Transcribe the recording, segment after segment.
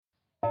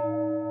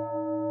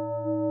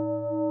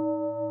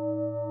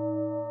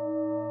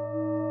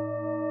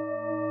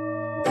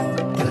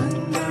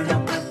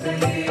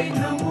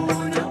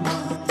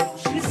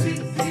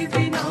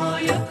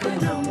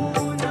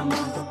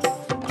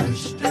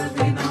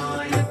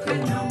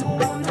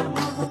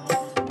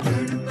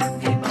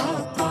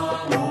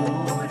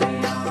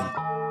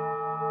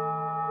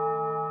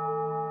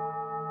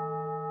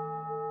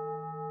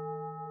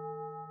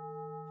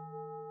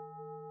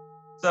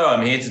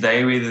I'm here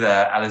today with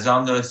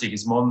Alessandro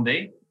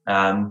Sigismondi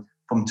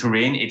from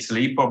Turin,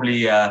 Italy.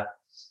 Probably,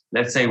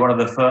 let's say, one of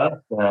the first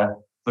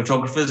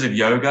photographers of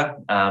yoga.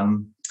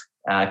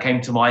 Came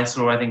to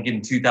Mysore, I think,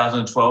 in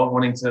 2012,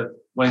 wanting to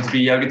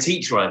be a yoga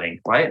teacher. I think,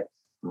 right?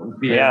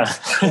 Yeah.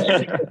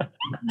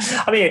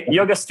 I mean,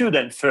 yoga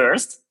student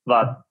first,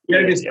 but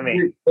yoga teacher,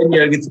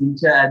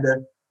 and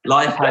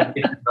life had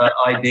different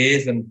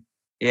ideas, and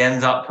he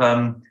ends up.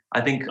 I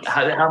think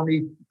how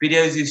many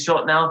videos you've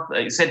shot now?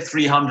 It said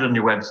 300 on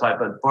your website,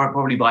 but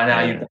probably by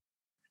now you've done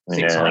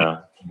 600.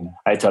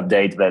 I had to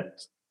update that.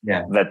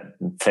 Yeah, that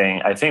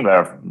thing. I think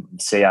we're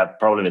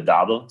probably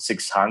double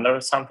 600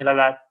 or something like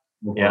that.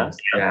 Yeah.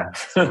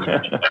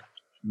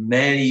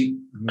 many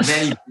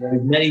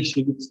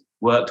shoots.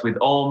 Worked with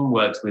Om,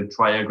 worked with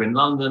Tri Yoga in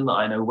London, that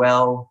I know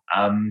well.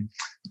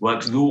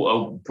 Worked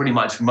with pretty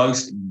much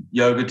most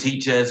yoga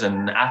teachers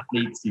and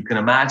athletes you can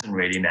imagine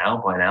really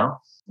by now.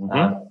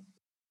 Mm-hmm.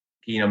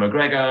 Kino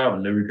McGregor,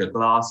 Larika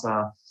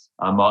Glasser,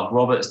 Mark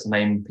Roberts, to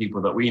name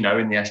people that we know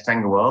in the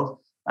Ashtanga world.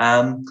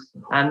 And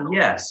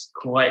yes,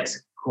 quite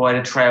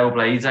a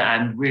trailblazer,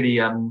 and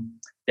really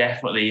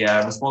definitely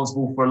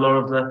responsible for a lot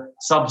of the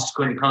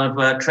subsequent kind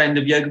of trend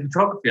of yoga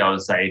photography, I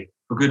would say,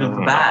 for good and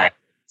for bad.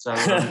 So,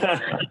 for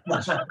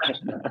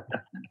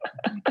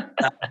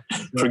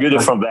good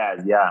and for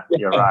bad, yeah,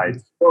 you're right.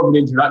 For an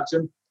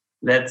introduction,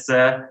 let's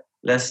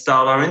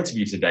start our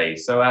interview today.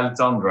 So,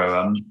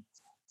 Alessandro,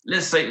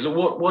 let's say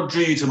what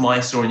drew you to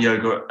Mysore and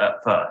yoga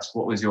at first?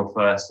 What was your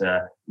first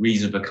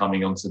reason for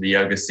coming onto the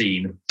yoga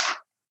scene?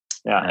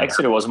 Yeah,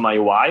 actually, it was my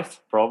wife,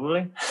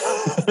 probably,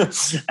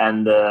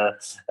 and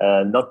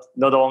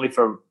not only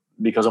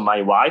because of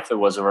my wife. I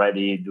was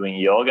already doing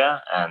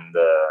yoga and.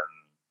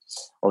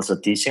 Also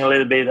teaching a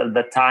little bit at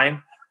that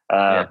time,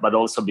 but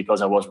also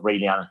because I was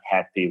really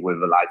unhappy with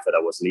the life that I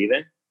was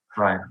living.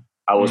 Right.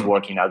 I was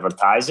working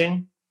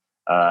advertising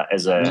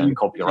as a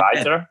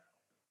copywriter.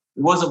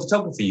 It was a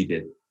photography you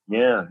did?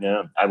 Yeah.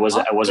 I was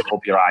a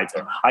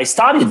copywriter. I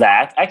studied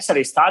that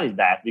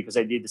because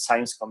I did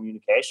science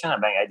communication.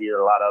 And then I did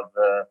a lot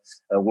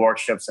of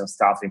workshops and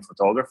stuff in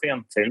photography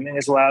and filming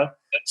as well.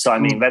 So, I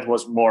mean, that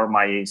was more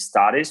my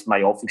studies, my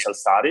official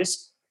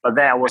studies. But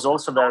then I was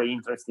also very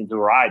interested in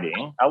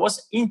writing. I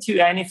was into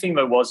anything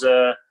that was,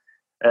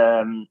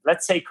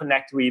 let's say,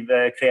 connect with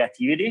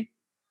creativity.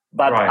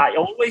 But I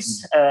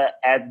always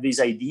had this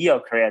idea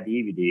of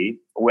creativity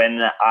when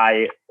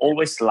I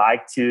always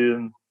like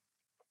to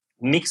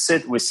mix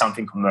it with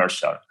something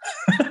commercial.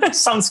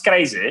 Sounds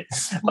crazy,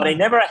 but I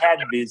never had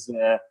this,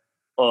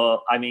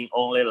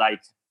 only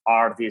like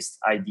artist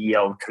idea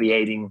of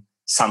creating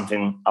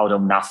something out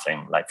of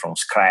nothing, like from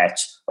scratch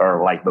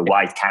or like the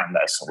white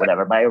canvas or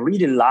whatever. But I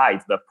really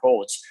liked the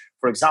approach.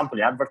 For example,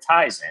 in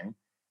advertising,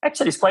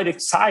 actually it's quite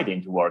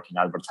exciting to work in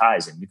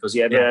advertising because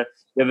you have a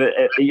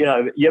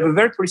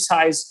very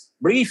precise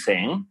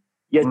briefing.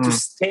 You have to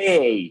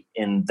stay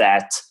in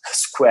that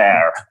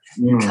square.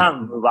 You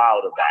can't move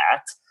out of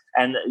that.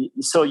 And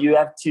so you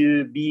have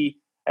to be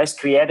as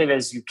creative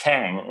as you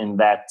can in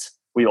that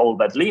with all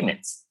that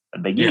limits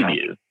that they give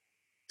you.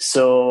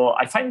 So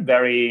I find it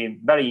very,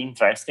 very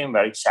interesting,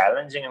 very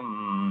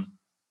challenging,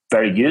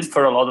 very good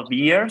for a lot of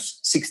years,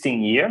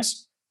 16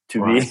 years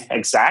to be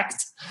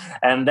exact.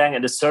 And then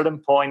at a certain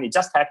point, it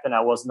just happened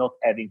I was not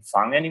having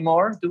fun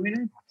anymore doing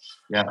it.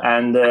 Yeah.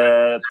 And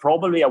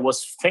probably I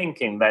was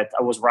thinking that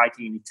I was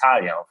writing in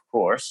Italian, of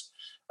course.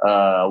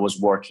 I was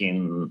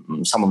working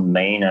some of the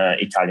main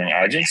Italian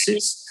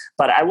agencies.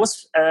 But I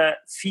was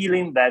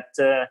feeling that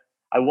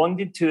I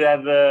wanted to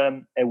have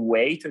a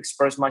way to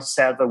express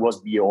myself that was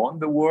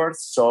beyond the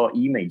words. So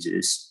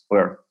images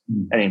were,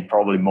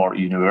 probably more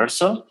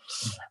universal.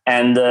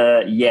 And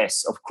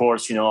yes, of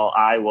course,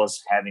 I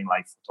was having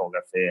like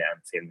photography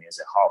and filming as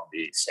a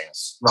hobby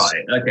since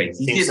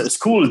the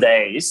school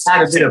days.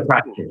 Had a bit of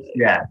practice,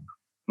 yeah.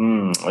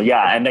 And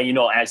then,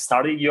 I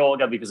started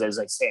yoga because, as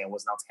I say, I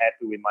was not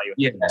happy with my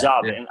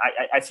job. Yeah. And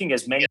I think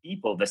as many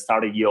people that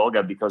started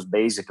yoga because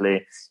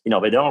basically,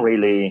 they don't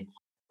really...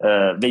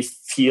 they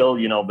feel,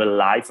 the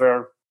life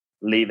they're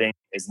living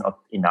is not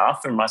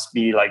enough. There must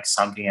be like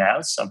something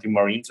else, something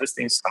more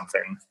interesting,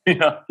 something,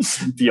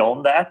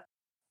 beyond that.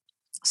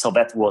 So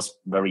that was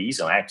very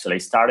easy. Actually,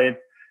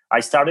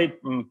 I started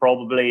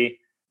probably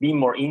being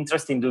more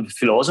interested in the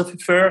philosophy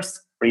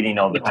first, reading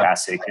all the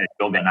classic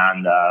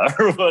Yogananda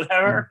or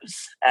whatever.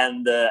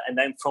 And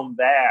then from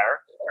there,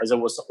 as I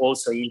was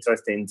also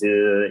interested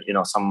into,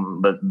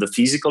 the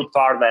physical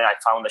part, then I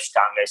found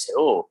Ashtanga. I said,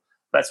 oh,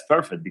 that's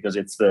perfect because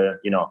it's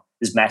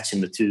is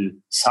matching the two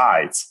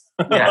sides.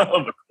 Do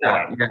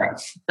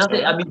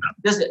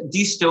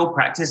you still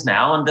practice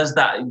now? And does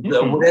that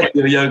whatever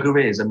your yoga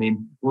is? I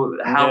mean,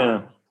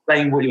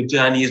 explain what your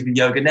journey is with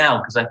yoga now?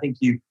 Because I think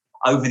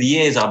over the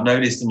years I've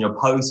noticed in your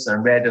posts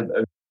and read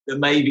that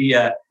maybe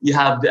you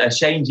have a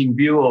changing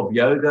view of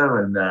yoga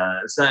and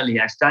certainly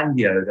Ashtanga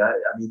yoga.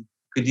 I mean,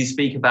 could you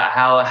speak about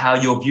how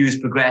your views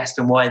progressed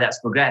and why that's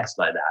progressed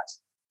like that?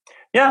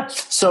 Yeah.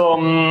 So.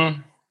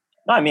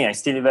 I'm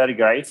still very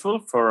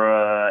grateful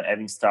for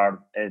having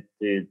started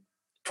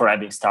for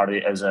having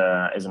started as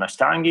an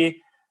Ashtangi.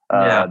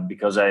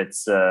 Because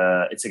it's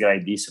a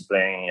great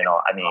discipline,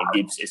 I mean,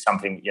 it's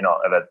something,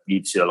 that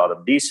gives you a lot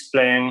of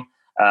discipline.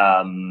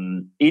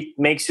 It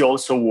makes you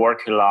also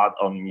work a lot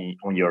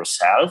on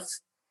yourself.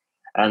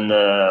 And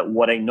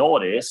what I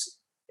noticed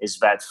is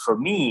that for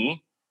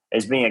me,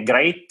 it's been a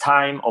great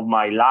time of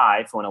my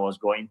life when I was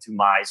going to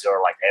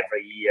Mysore like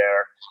every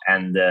year.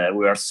 And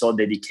we are so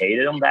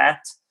dedicated on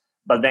that.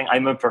 But then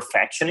I'm a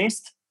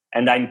perfectionist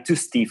and I'm too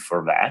stiff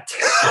for that.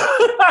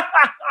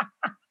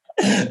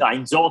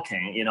 I'm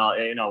joking,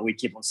 we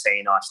keep on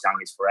saying,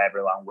 Ashtanga is for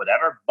everyone,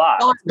 whatever.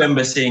 But I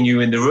remember seeing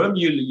you in the room.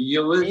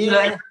 You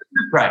like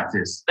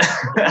practice.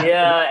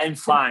 Yeah, and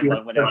fine,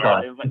 but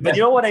whatever. But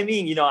you know what I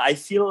mean? I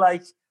feel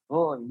like,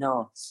 oh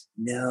no,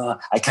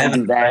 I can't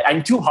do that.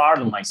 I'm too hard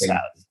on myself.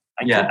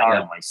 And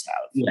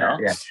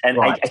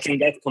right. I can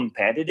get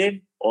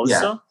competitive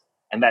also,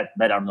 and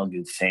that are not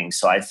good things.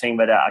 So I think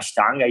that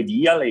Ashtanga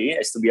ideally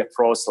is to be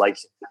approached like,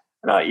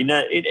 in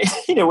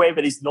a way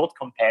that is not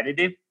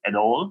competitive at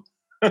all.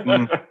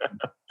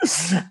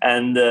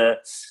 And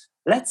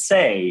let's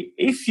say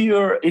if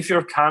you're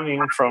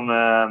coming from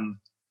a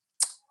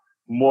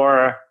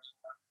more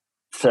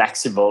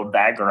flexible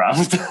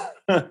background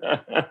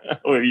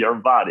with your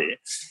body,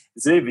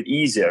 it's a little bit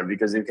easier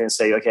because you can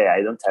say, okay,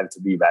 I don't have to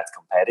be that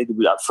competitive.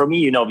 For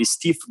me, this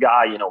stiff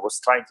guy, was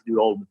trying to do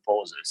all the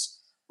poses.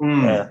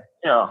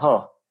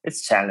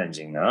 It's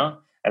challenging, no?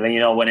 And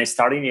then, when I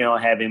started,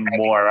 having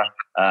more,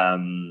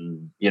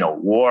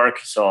 work,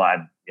 so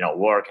I,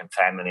 work and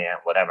family and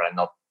whatever, and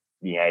not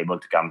being able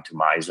to come to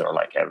Mysore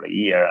like every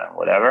year and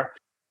whatever,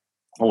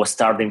 I was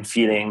starting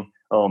feeling,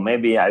 oh,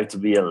 maybe I have to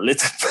be a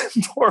little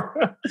bit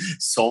more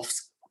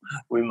soft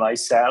with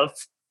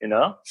myself,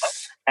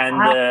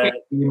 And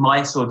in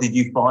Mysore, did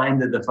you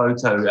find that the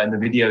photo and the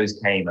videos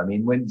came? I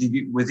mean,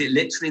 was it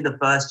literally the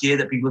first year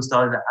that people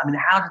started? I mean,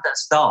 how did that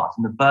start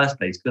in the first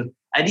place? Because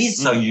it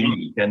is so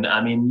unique, and I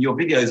mean, your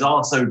videos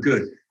are so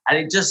good. And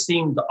it just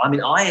seemed, I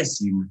mean, I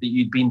assumed that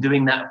you'd been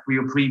doing that for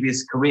your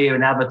previous career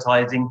in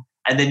advertising,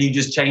 and then you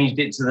just changed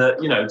it to the,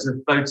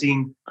 to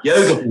floating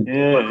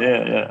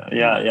yoga.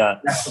 Yeah.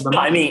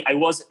 I mean, it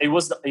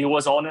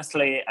was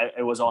honestly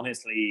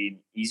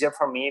easier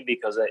for me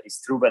because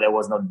it's true that I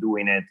was not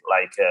doing it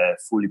like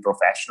fully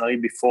professionally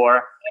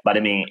before. But I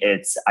mean,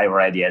 I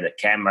already had a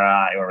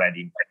camera. I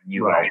already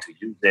knew how to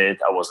use it.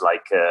 I was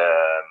like,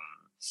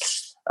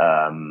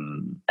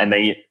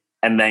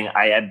 and then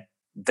I had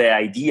the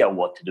idea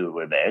what to do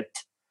with it.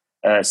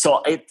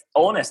 So it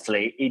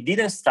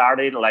didn't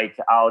started like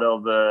out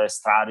of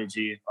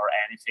strategy or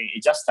anything.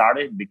 It just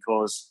started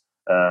because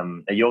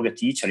a yoga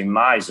teacher in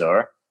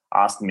Mysore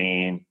asked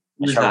me,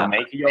 shall we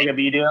make a yoga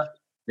video?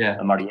 Yeah.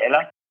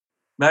 Mariela,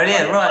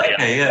 right.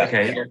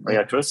 Okay.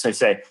 Maria Cruz. I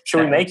say,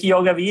 should we make a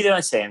yoga video?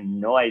 I say,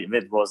 no,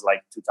 it was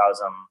like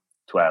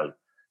 2012.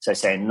 So I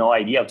say, no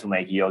idea how to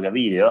make a yoga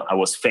video. I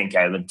was thinking,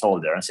 I haven't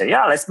told her. I say,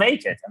 yeah, let's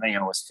make it. And then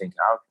I was thinking,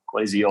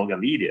 what is a yoga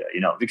video?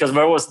 Because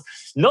there was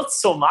not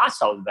so much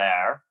out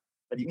there.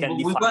 But you can.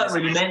 We weren't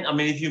really meant. I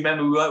mean, if you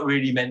remember, we weren't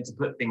really meant to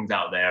put things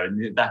out there.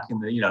 And back in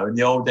the, in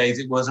the old days,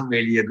 it wasn't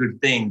really a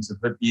good thing to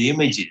put the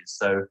images.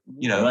 So,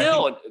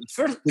 No,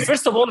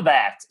 first of all,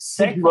 that.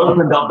 Second, you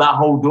opened up that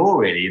whole door,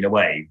 really, in a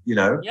way.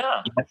 Yeah.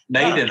 You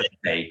made it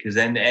okay because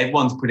then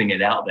everyone's putting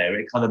it out there.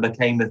 It kind of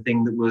became the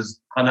thing that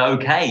was kind of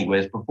okay,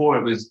 whereas before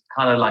it was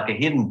kind of like a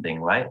hidden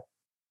thing, right?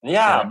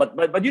 Yeah, so.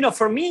 but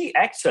for me,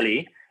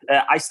 actually,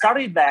 I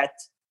started that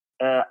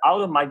out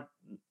of my.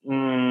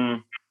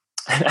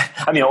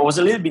 I mean, I was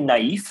a little bit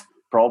naive,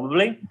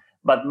 probably,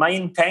 but my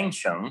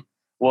intention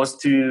was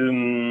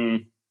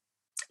to,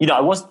 I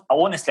was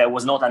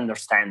not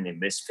understanding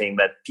this thing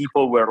that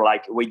people were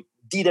like, we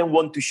didn't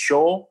want to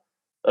show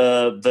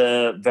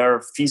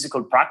their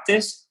physical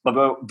practice,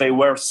 but they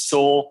were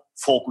so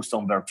focused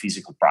on their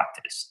physical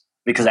practice.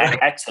 Because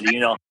actually,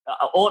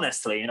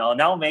 honestly,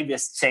 now maybe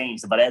it's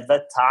changed, but at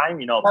that time,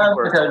 people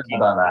were talking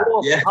about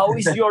that. How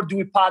is your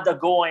Dvipada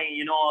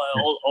going?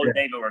 All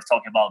day they were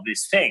talking about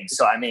these things.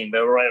 So, I mean,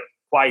 they were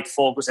quite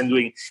focused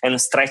and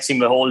stretching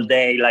the whole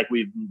day, like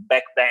with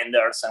back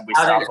benders and with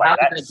stuff like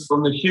that.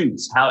 On the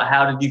shoots,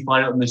 how did you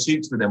find it on the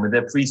shoots with them? With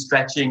their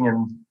pre-stretching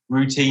and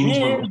routines?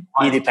 Yeah.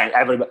 It depends.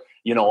 Everybody,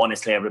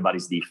 honestly,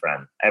 everybody's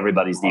different.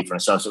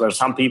 So there are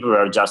some people who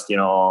are just, you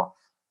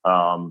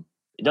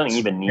don't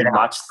even need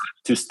much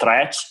to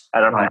stretch.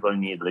 Other people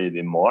need a little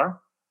bit more.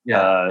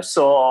 Yeah.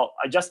 So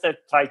I just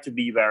try to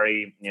be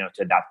very, to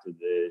adapt to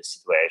the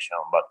situation.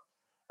 But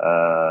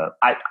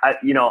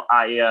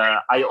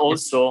I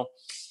also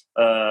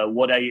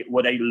what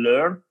I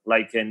learned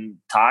like in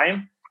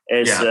time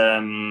is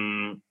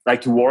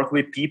like to work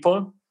with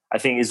people. I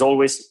think is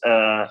always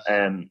a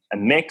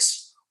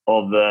mix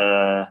of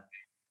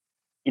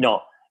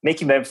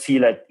making them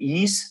feel at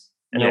ease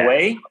in a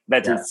way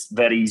that it's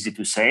very easy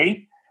to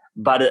say.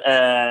 But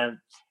at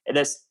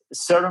a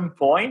certain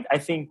point, I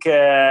think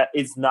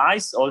it's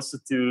nice also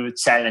to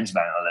challenge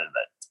them a little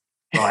bit.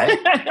 Right.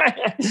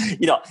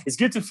 It's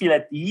good to feel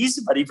at ease,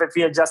 but if I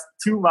feel just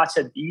too much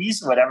at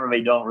ease, whatever,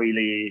 they don't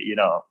really,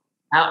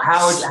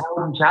 how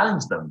would you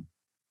challenge them?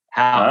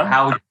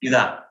 How would you do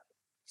that?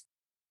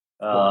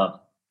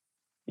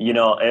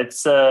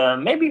 It's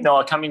maybe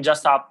coming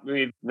just up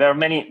with very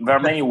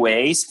many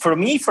ways. For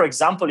me, for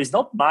example, it's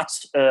not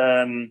much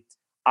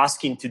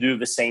asking to do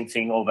the same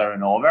thing over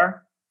and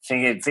over. I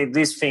think if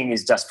this thing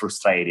is just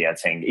frustrating. I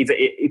think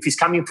if it's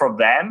coming from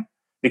them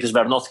because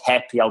they're not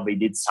happy how they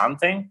did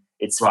something,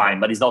 it's fine.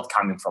 But it's not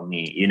coming from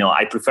me.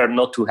 I prefer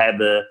not to have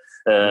the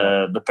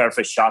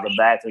perfect shot of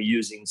that or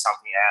using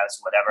something else,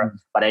 whatever.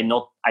 But I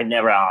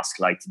never ask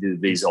like to do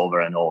this over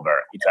and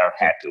over if they're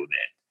happy with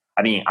it.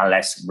 I mean,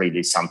 unless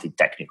really something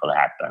technical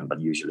happened, but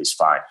usually it's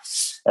fine.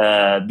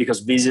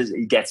 Because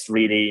it gets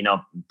really,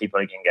 people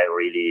can get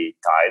really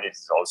tired.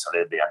 It's also a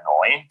little bit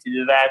annoying to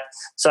do that.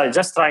 So I'm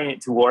just trying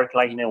to work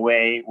like in a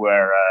way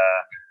where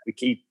we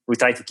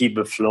try to keep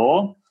the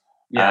flow.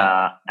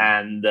 Yeah.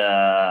 And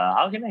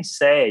how can I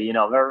say,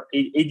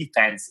 it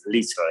depends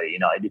literally,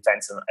 it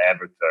depends on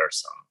every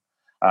person.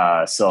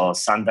 So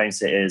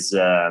sometimes it is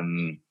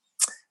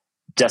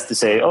just to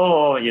say,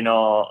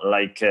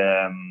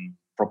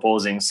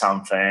 proposing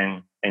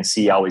something and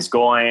see how it's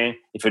going.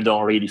 If you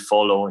don't really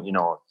follow,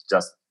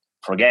 just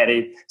forget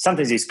it.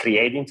 Sometimes it's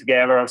creating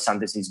together.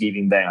 Sometimes it's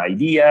giving them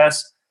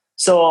ideas.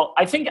 So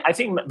I think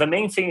the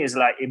main thing is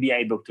like be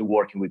able to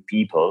working with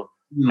people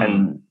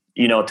and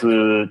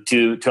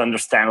to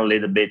understand a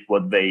little bit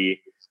what they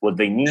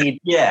need.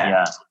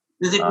 Yeah.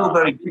 Does it feel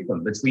very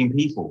different between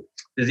people?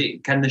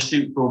 Can the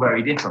shoot feel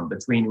very different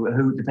between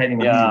who,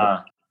 depending on who?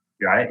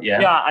 Right?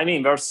 Yeah. Yeah. I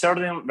mean, there are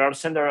certain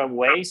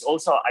ways.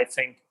 Also, I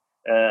think.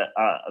 The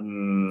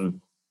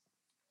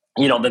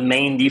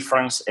main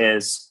difference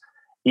is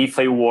if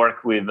I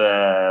work with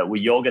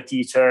yoga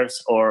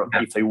teachers or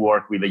if I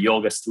work with a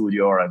yoga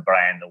studio or a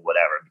brand or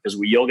whatever. Because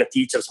with yoga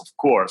teachers, of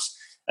course,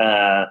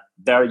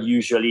 they're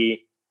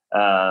usually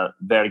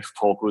very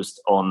focused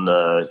on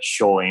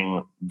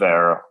showing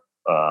their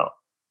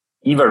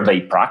either they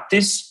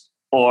practice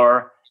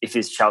or if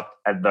it's shot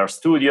at their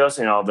studios,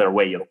 their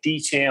way of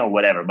teaching or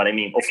whatever. But I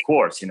mean, of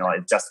course,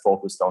 it's just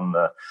focused on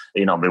the,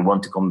 they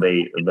want to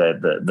convey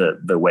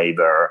the way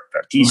they're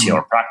teaching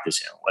or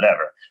practicing or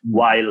whatever.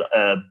 While,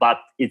 but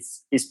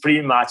it's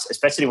pretty much,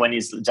 especially when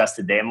it's just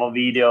a demo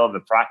video of the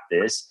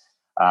practice,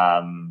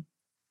 I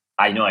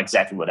know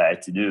exactly what I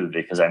have to do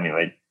because I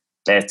mean,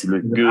 they have to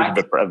look good.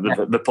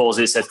 The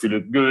poses have to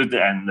look good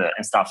and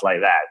stuff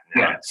like that.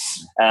 Yeah.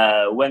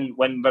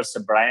 When there's a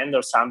brand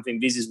or something,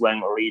 this is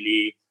when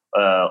really.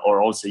 Or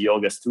also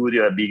yoga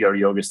studio, a bigger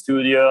yoga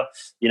studio.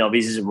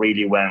 This is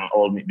really when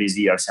all these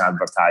years in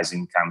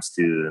advertising comes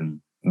to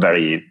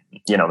very,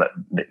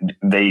 they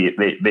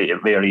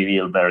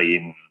reveal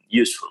very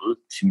useful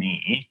to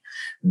me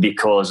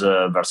because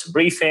there's a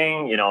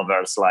briefing,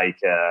 there's like,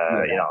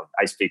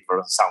 I speak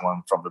for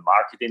someone from the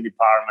marketing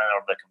department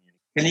or the community.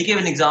 Can you give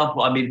an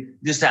example? I mean,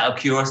 just out of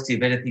curiosity,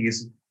 if anything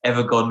has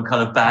ever gone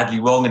kind of badly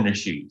wrong in the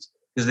shoot,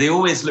 because they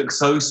always look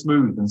so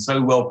smooth and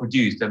so well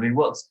produced. I mean,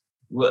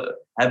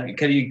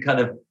 can you kind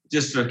of,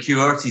 just for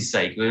curiosity's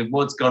sake,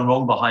 what's gone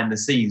wrong behind the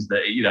scenes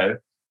that,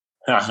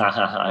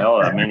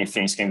 many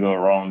things can go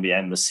wrong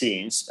behind the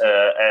scenes.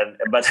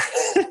 But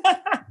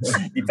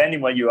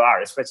depending where you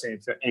are, especially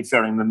if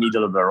you're in the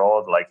middle of the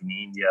road, like in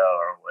India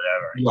or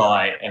whatever.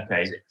 Right,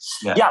 okay.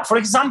 Yeah, for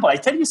example, I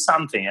tell you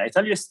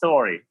a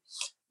story.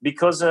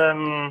 Because,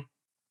 for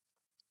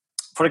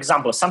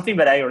example, something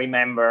that I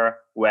remember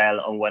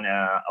well when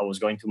I was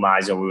going to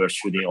Mysore, we were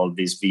shooting all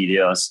these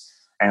videos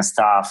and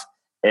stuff,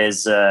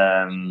 is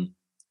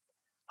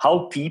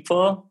how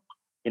people,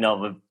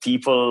 were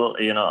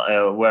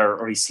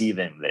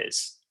receiving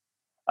this.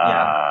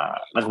 That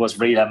was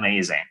really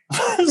amazing.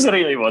 It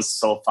really was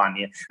so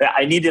funny.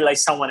 I needed like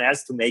someone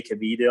else to make a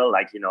video,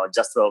 like,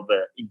 just of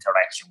the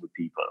interaction with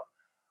people.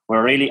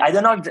 We're really, I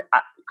don't know,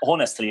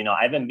 honestly,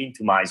 I haven't been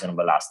to Mysore in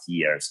the last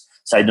years.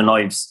 So I don't know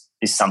if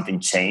something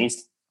changed.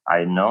 I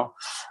don't know.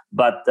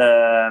 But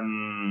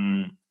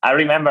I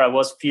remember I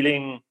was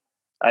feeling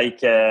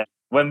like,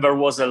 when there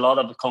was a lot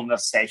of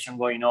conversation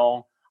going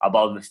on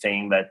about the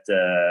thing that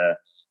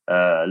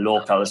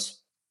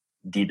locals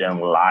didn't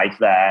like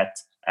that,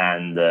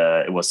 and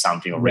it was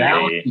something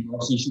really.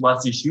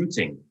 What's he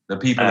shooting? The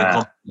people,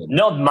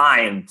 not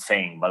mine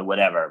thing, but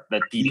whatever.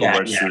 That people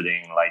were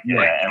shooting, like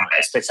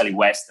especially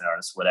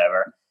Westerners,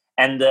 whatever.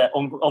 And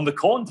on the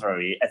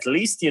contrary, at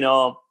least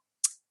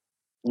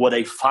what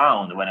I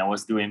found when I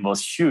was doing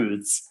those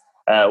shoots.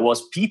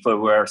 Was people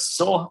were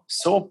so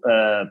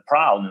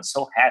proud and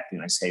so happy,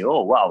 and I say,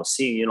 oh wow,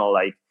 seeing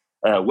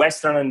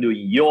Western and doing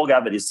yoga,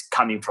 but it's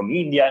coming from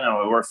India, and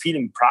we were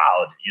feeling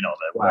proud,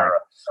 that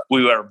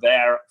we were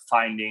there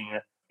finding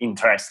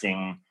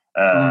interesting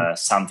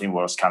something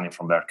was coming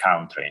from their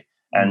country,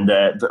 and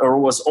there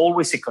was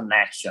always a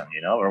connection,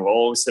 there were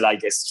always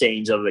like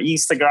exchange of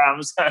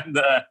Instagrams and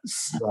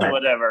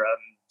whatever.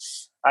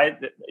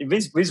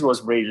 This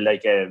was really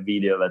like a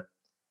video that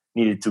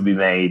needed to be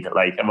made,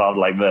 like about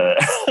like the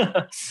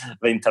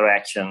the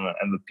interaction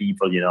and the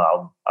people,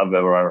 how they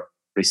were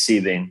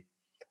receiving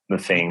the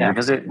thing,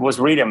 because it was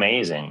really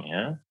amazing.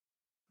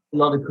 a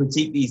lot of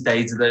critique these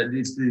days that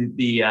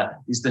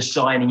it's the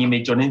shining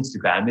image on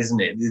Instagram, isn't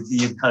it?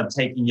 You're kind of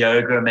taking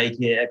yoga and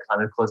making it a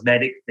kind of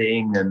cosmetic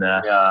thing, and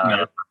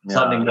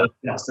something that's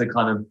just a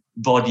kind of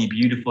body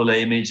beautiful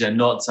image and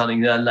not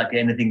something like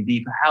anything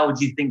deeper. How would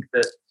you think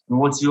that?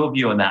 What's your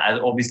view on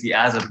that? Obviously,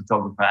 as a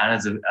photographer and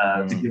as a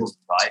videographer,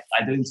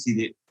 I don't see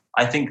that.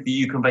 I think that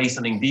you convey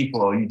something deeper,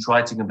 or you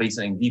try to convey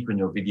something deeper in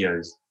your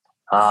videos.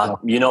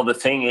 The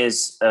thing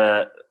is,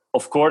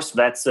 of course,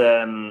 that's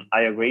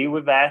I agree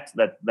with that.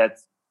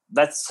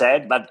 That's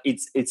said, but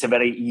it's a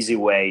very easy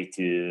way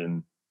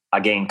to,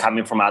 again,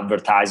 coming from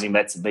advertising,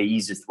 that's the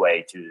easiest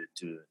way to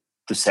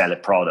sell a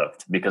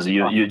product, because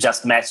you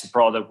just match the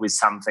product with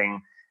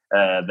something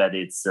that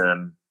it's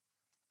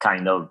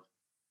kind of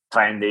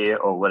trendy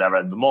or whatever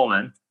at the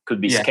moment. Could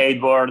be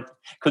skateboard,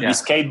 could be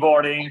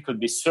skateboarding, could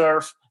be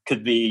surf,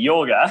 could be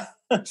yoga,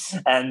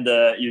 and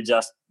you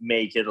just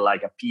make it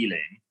like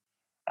appealing.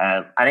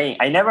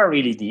 I never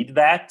really did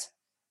that.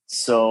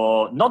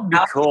 So not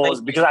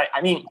because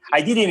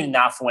I did it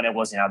enough when I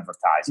was in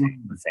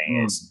advertising. The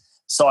thing is,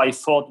 so I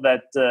thought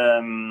that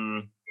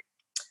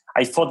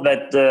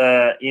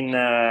in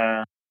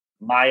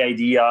my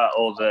idea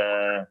of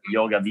a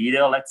yoga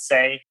video, let's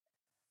say,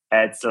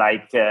 it's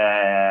like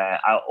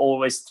I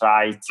always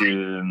try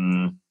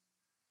to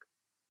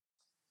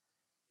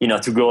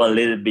to go a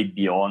little bit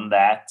beyond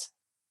that.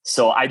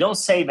 So I don't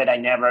say that I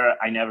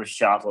never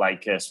shot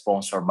like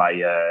sponsored by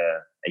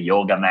a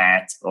yoga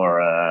mat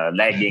or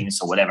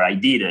leggings or whatever. I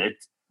did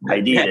it,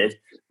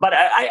 but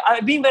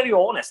I've been very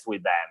honest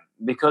with them,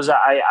 because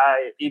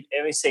if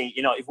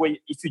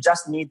you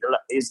just need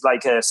is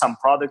like some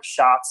product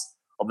shots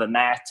of the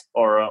mat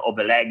or of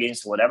the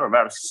leggings or whatever.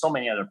 There are so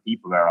many other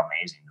people that are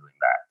amazing doing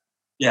that.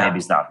 Yeah, maybe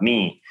it's not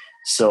me.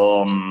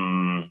 So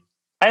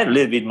I had a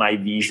little bit my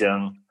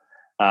vision.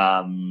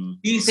 Do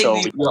you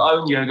think your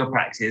own yoga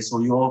practice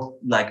or your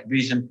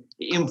vision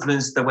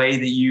influenced the way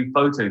that you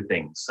photo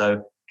things?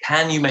 So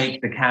can you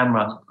make the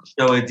camera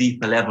show a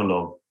deeper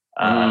level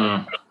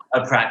of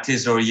a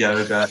practice or a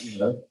yoga?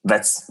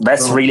 That's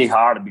really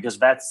hard, because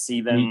that's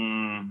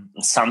even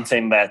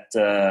something that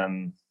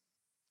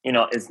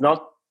it's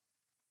not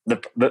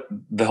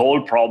the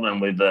whole problem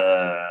with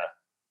the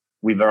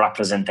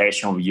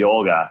representation of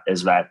yoga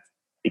is that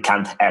it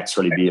can't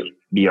actually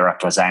be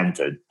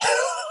represented.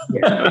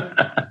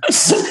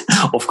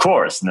 Of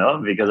course, no,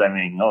 because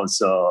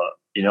also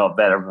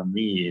better than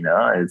me,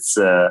 it's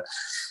there's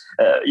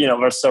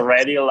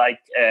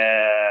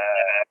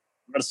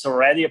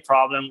already a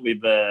problem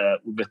with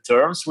the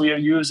terms we are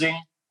using,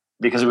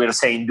 because we are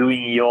saying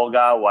doing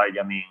yoga, while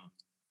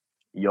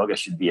yoga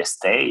should be a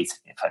state,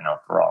 if I'm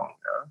not wrong,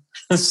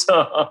 no?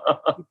 So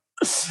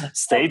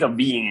state of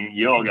being in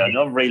yoga,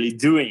 not really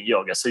doing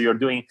yoga. So you're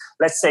doing,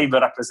 let's say, the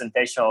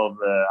representation of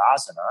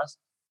asanas.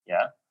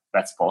 Yeah,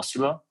 that's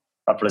possible.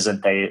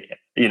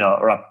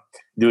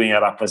 Doing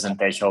a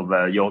representation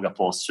of yoga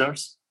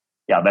postures.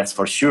 Yeah, that's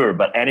for sure.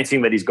 But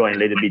anything that is going a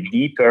little bit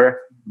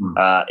deeper,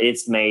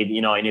 it's made,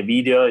 in a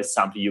video. It's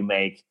something you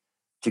make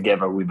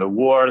together with the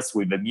words,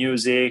 with the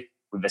music,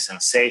 with the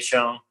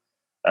sensation.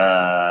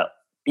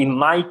 In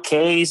my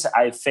case,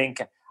 I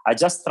think I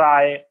just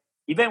try,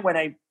 even when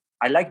I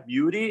like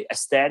beauty,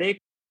 aesthetic,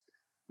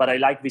 but I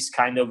like this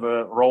kind of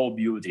raw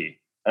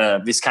beauty.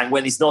 This kind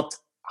when it's not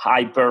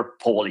hyper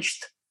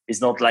polished. It's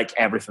not like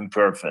everything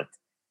perfect,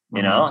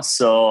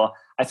 So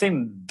I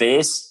think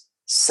this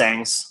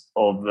sense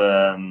of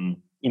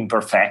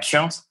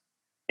imperfections,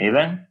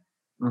 even,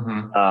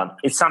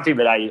 it's something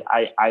that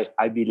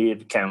I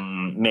believe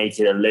can make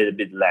it a little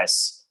bit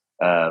less,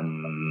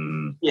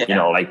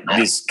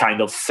 this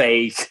kind of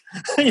fake,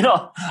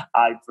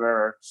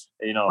 hyper,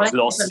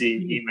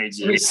 glossy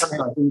images. I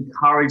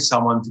encourage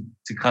someone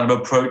to kind of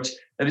approach.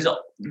 That is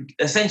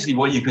essentially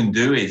what you can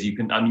do. Is you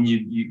can,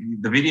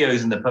 the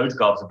videos and the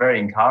photographs are very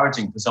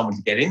encouraging for someone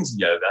to get into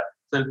yoga.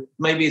 So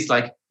maybe it's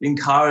like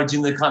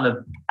encouraging the kind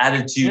of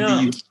attitude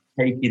that you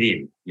take it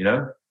in,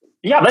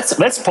 Yeah,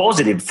 that's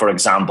positive, for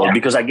example,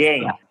 because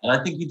again, and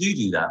I think you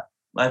do that.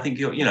 I think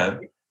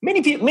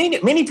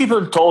many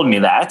people told me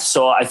that,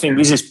 so I think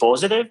this is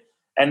positive.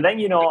 And then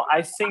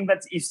I think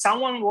that if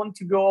someone wants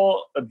to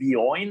go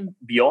beyond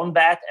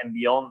that and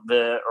beyond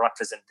the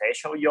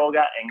representation of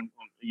yoga and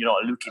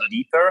looking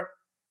deeper,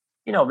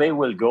 they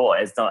will go.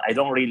 I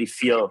don't really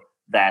feel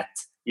that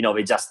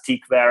they just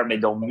stick there, they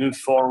don't move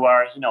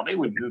forward. They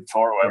will move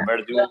forward.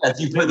 They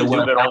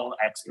do their own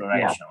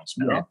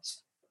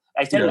explorations.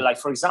 I tell you,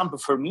 for example,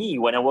 for me,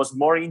 when I was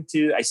more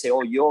into, I say,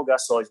 yoga,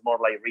 so it's more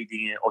like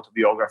reading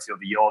autobiography of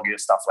the yogi,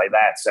 stuff like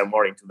that. So I'm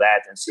more into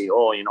that and say,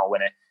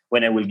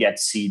 when I will get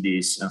to see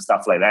this and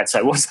stuff like that.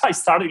 So I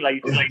started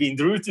being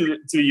drew to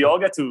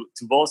yoga, to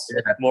both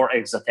more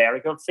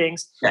exoterical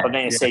things. But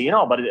then I say,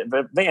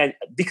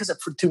 because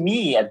to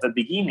me at the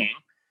beginning,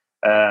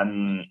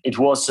 it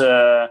was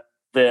the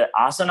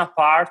asana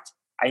part.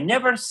 I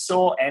never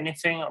saw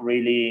anything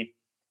really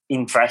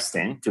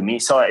interesting to me.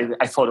 So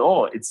I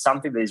thought, it's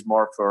something that is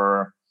more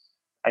for,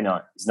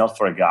 it's not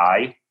for a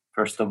guy,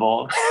 first of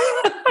all.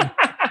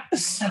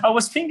 I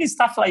was thinking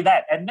stuff like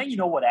that. And then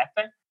what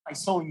happened? I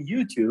saw on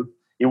YouTube.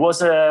 It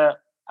was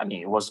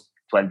it was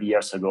 12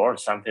 years ago or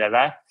something like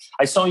that.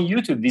 I saw on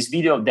YouTube this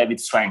video of David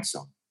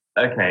Swanson.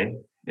 Okay.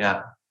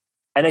 Yeah.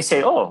 And I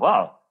say, oh,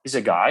 wow, he's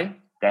a guy,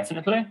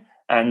 definitely.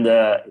 And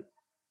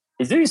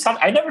he's doing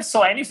something. I never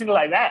saw anything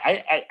like that.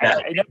 I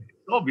never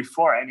saw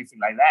before anything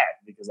like that,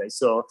 because I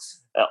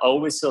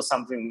always saw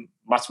something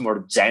much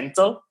more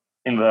gentle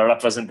in the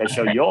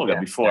representation of yoga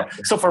before.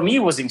 So for me, it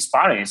was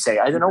inspiring. I say,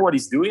 I don't know what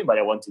he's doing, but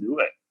I want to do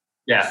it.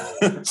 Yeah.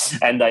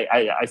 And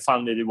I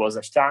found that it was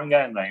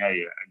Ashtanga, and I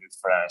did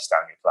for an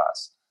Ashtanga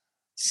class.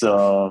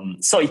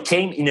 So it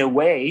came in a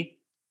way,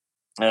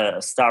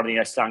 starting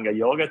Ashtanga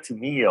yoga to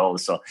me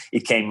also.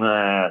 It came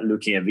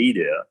looking at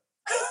video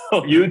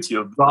of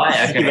YouTube,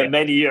 right? Okay. Even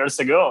many years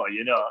ago,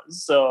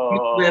 So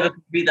did you ever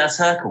complete that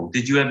circle?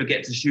 Did you ever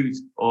get to shoot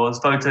or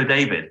photo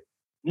David?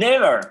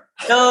 Never.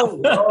 No.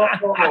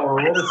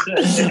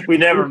 We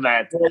never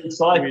met.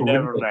 We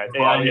never met.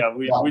 Yeah.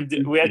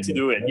 We had to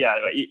do it. Yeah,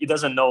 he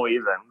doesn't know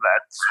even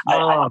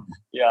that.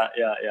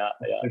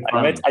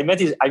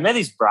 I met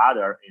his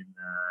brother in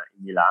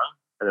Milan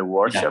at a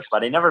workshop,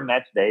 but I never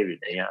met David.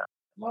 Yeah.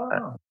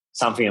 Wow.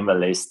 Something on the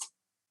list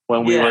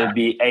when we will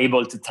be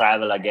able to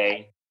travel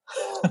again.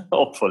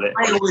 Hopefully.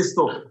 I always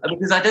thought,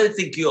 because I don't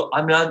think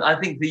I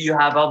think that you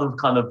have other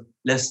kind of,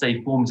 let's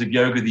say, forms of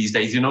yoga these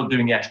days. You're not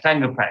doing the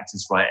Ashtanga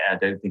practice, right? I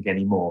don't think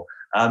anymore.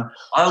 I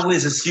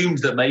always assumed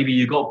that maybe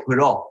you got put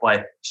off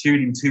by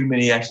shooting too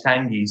many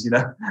Ashtangis,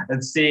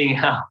 and seeing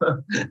how.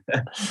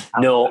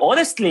 No,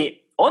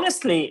 honestly,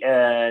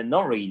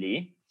 not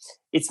really.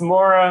 It's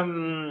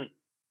more.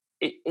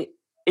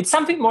 It's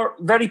something more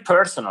very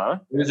personal.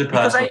 It is a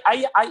personal.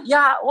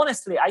 Because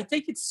honestly, I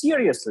take it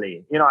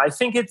seriously. I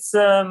think it's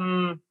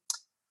a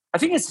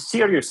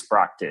serious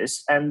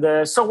practice.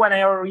 And so when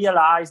I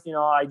realized,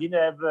 I didn't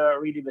have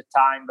really the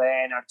time,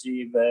 the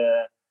energy,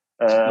 the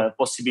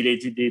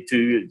possibility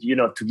to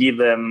give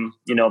them,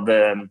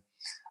 the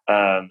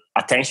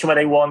attention that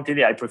I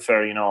wanted. I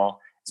prefer,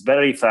 it's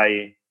better if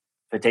I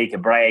take a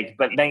break.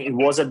 But then it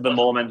was at the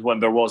moment when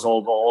there was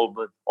all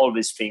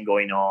this thing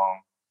going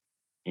on.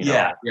 You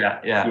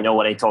know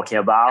what I'm talking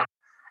about.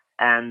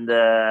 And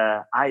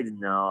I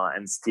don't know.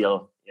 And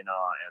still,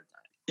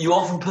 you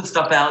often put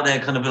stuff out there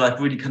kind of like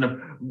really kind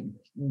of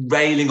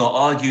railing or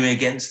arguing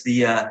against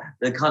the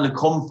kind of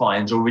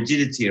confines or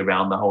rigidity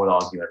around the whole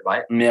argument,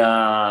 right?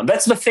 Yeah,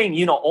 that's the thing.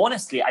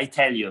 Honestly, I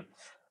tell you,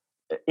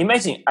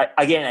 imagine,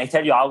 I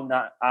tell you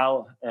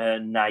how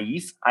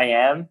naive I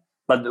am.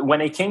 But when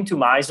I came to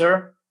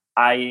Mysore,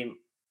 I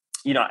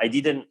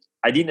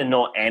didn't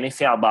know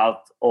anything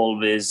about all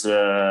these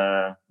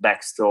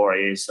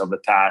backstories of the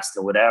past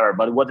or whatever.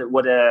 But what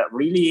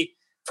really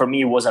for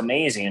me was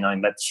amazing,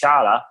 in that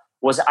shala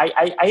was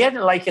I had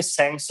like a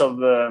sense of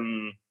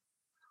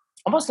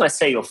almost, let's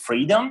say, of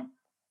freedom.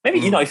 Maybe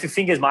if you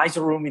think it's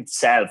Mysore room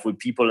itself with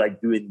people like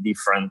doing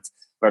different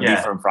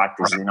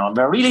practices,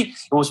 but really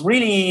it was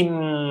really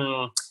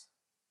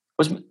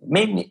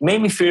made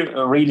me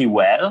feel really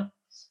well.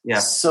 Yeah.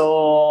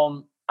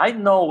 So I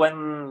know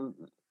when.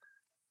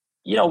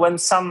 When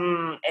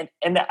some,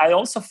 and I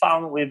also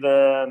found with,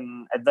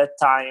 at that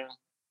time,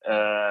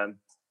 I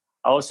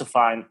also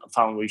found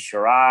with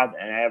Sharad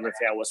and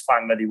everything, I was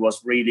fine, but it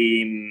was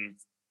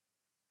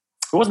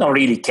not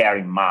really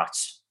caring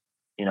much,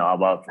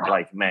 about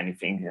like many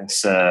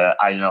things. I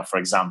don't know, for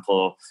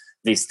example,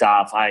 this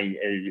stuff,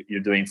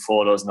 you're doing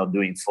photos, not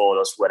doing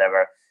photos,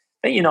 whatever.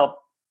 But, in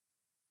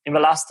the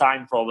last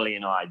time, probably,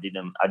 I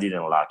didn't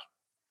like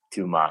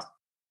too much.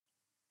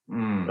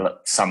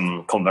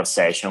 Some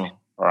conversation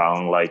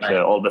around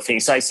all the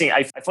things. I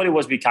thought it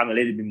was becoming a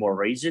little bit more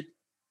rigid.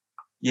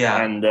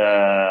 Yeah. And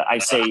I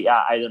say,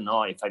 I don't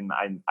know if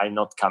I'm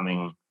not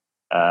coming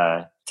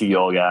to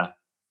yoga,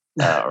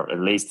 or at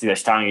least to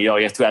Ashtanga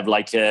yoga, to have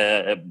like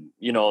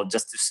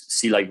just to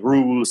see like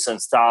rules and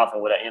stuff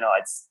and whatever.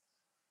 It's.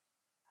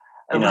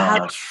 How do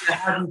you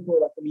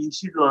feel like? You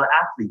shoot a lot of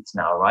athletes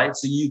now, right?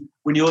 So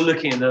when you're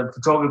looking at the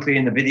photography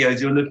and the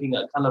videos, you're looking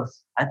at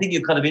I think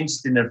you're kind of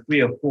interested in a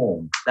freer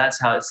form. That's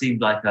how it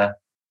seemed like to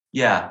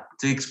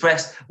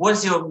express. What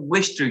is your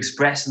wish to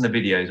express in the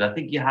videos? I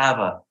think you have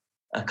a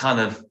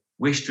kind of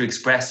wish to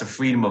express a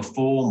freedom of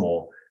form,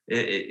 or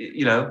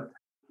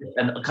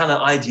and a kind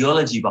of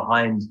ideology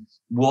behind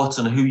what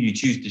and who you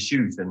choose to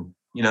shoot, and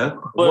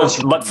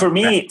but for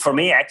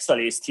me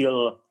actually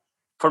still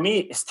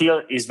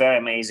is very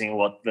amazing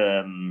what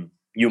the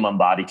human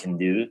body can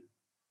do,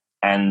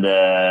 and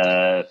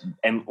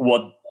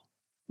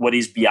what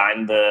is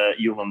behind the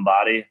human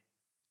body,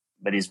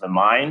 that is the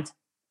mind.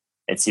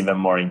 It's even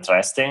more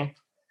interesting.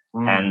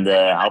 And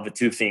how the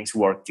two things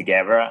work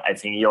together. I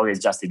think yoga is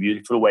just a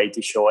beautiful way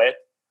to show it.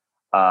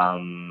 I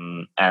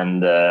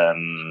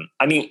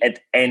mean, at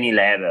any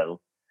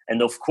level.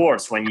 And of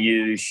course, when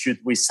you shoot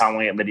with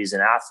someone that is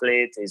an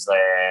athlete, is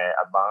an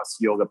advanced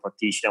yoga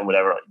practitioner,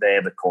 whatever, they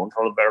have a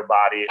control of their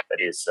body. That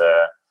is,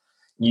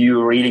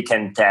 you really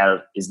can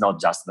tell it's not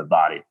just the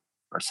body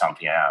or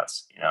something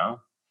else,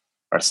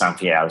 or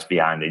something else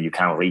behind it. You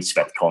can't reach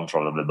that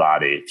control of the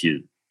body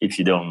if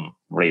you don't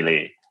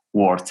really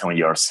worked on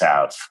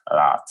yourself a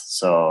lot.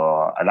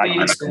 So I like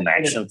this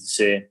connection to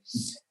see,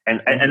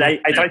 and I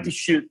try to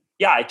shoot.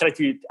 Yeah, I try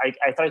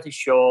to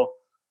show,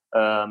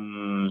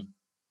 when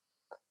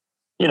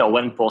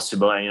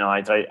possible.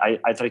 I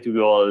try to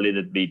go a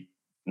little bit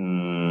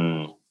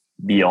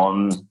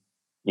beyond,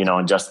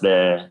 just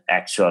the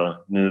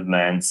actual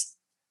movements,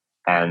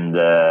 and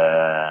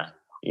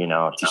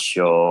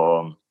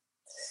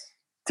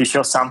to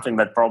show something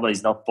that probably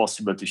is not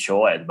possible to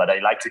show it, but I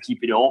like to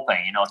keep it open,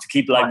 to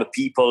keep like the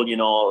people,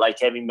 like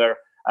having their,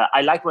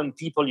 I like when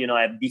people,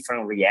 have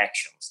different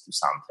reactions to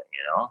something,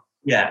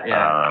 Yeah.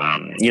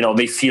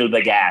 They fill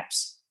the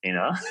gaps,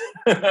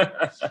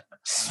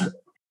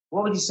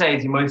 What would you say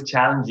is your most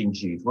challenging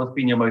shoot? What's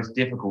been your most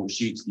difficult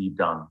shoots that you've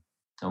done,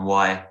 and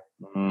why?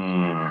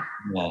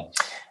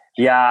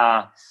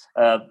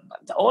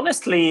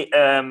 Honestly,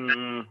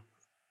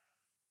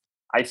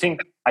 I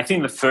think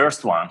the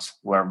first ones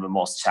were the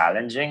most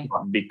challenging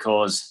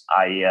because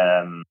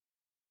I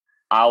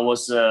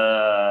was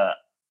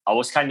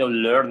kind of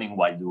learning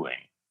while doing,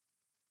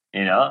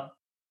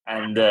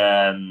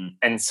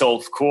 and so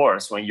of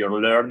course when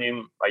you're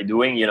learning by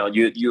doing,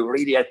 you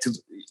really have to,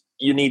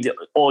 you need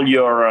all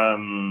your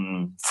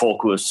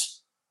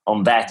focus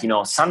on that.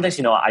 Sometimes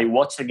I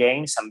watch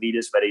again some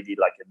videos where I did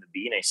like at the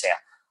beginning, I say,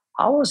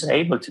 how was I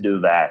able to do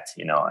that?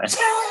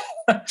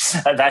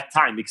 At that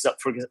time, because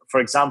for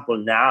example,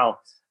 now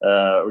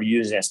we're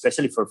using,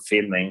 especially for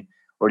filming,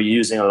 we're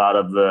using a lot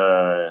of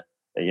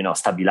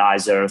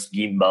stabilizers,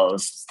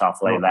 gimbals,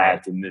 stuff like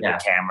that to move the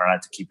camera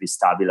to keep it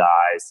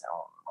stabilized.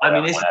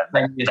 It's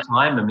plenty of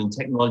time.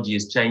 Technology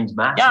has changed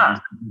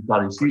massively.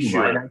 Yeah, for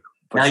sure.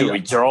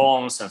 With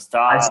drones and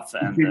stuff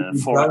and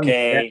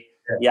 4K.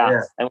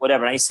 Yeah, and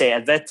whatever. And I say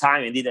at that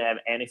time I didn't have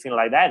anything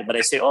like that, but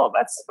I say, oh,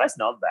 that's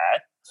not bad.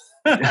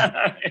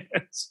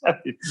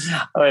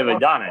 How have I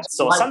done it?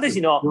 So sometimes,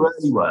 your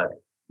early work.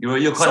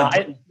 You're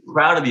kind of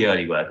proud of the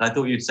early work. I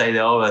thought you'd say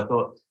that. I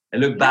thought I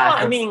look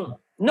back.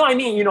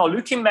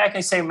 Looking back,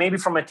 I say maybe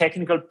from a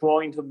technical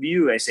point of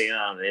view, I say,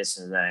 this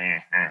is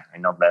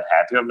I'm not that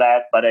happy of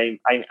that. But I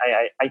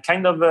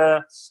kind of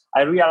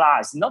I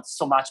realized not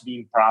so much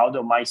being proud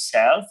of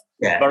myself,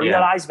 but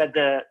realize that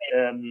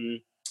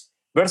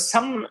there's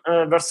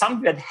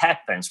something that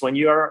happens when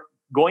you're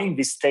going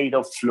this state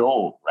of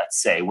flow,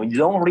 let's say, when you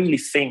don't really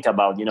think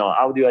about,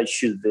 how do I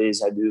shoot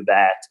this, I do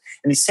that.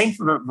 And the same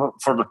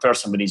for the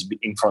person that is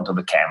in front of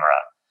the camera.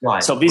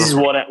 Right. So this is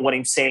what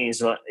I'm saying is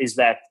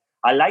that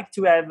I like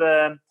to have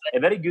a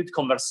very good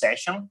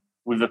conversation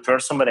with the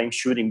person that I'm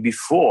shooting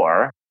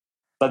before,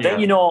 but then,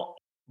 we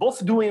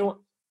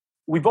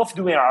both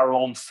doing our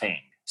own thing.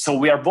 So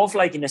we are both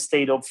like in a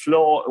state of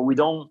flow. We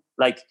don't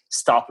like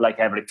stop like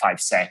every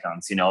 5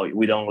 seconds,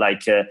 we don't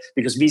like,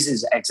 because this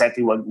is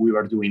exactly what we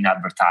were doing in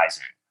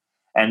advertising.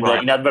 And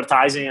in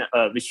advertising,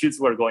 the shoots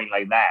were going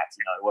like that.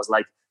 It was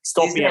like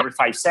stopping every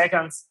 5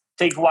 seconds,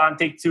 take 1,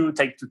 take 2,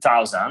 take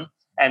 2,000.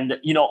 And,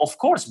 of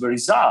course, the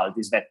result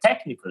is that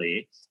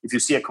technically, if you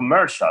see a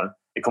commercial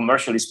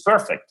is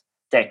perfect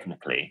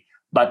technically,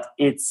 but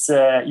it's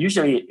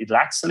usually it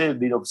lacks a little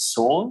bit of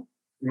soul.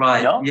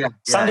 Right.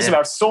 Sometimes they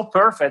are so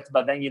perfect,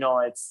 but then,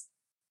 it's,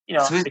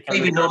 so it's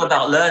maybe not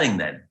about learning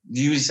then.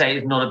 You say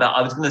it's not about,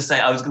 I was going to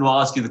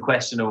ask you the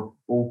question of,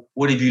 well,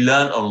 what have you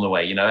learned on the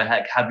way?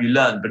 Have you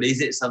learned? But is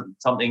it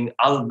something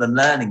other than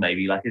learning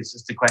maybe? Like it's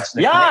just a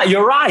question of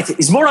you're right.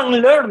 It's more on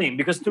learning,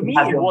 because to me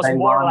it was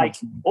more like,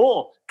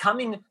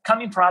 coming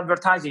for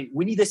advertising,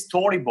 we need a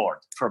storyboard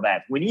for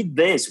that. We need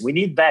this, we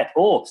need that.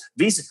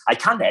 This, I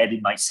can't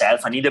edit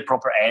myself. I need a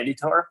proper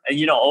editor.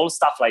 And, all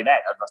stuff like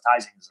that.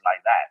 Advertising is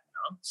like that.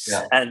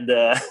 Yeah. And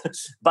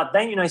but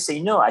then I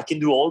say no, I can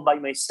do all by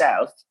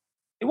myself.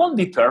 It won't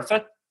be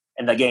perfect,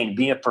 and again,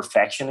 being a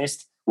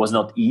perfectionist was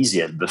not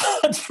easy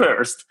at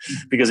first,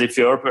 because if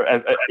you're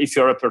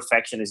a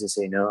perfectionist, you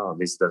say no,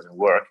 this doesn't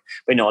work.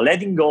 But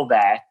letting go of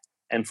that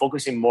and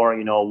focusing more,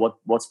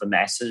 what's the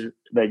message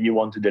that you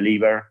want to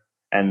deliver,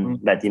 and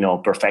that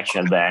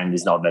perfection at the end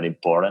is not that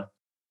important.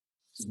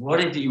 What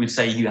is it you would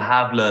say you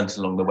have learned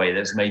along the way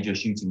that's made your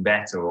shooting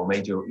better, or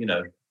made your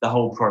the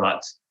whole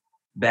product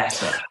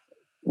better?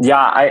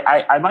 Yeah,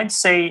 I might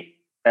say,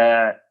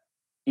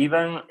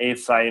 even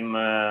if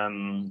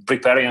I'm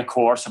preparing a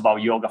course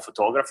about yoga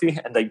photography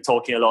and I'm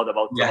talking a lot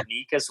about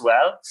technique as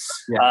well,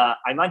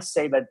 I might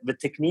say that the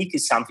technique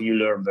is something you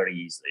learn very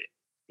easily.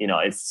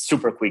 It's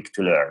super quick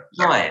to learn.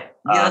 Right.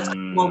 Yeah, that's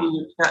what we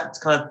were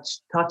kind of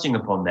touching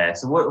upon there.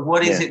 So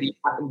what is it?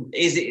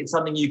 Is it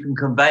something you can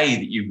convey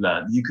that you've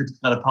learned, you could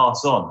kind of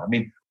pass on?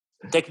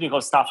 Technical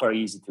stuff are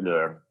easy to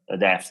learn,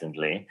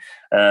 definitely.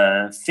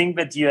 Think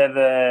that you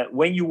have,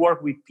 when you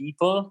work with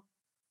people,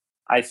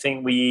 I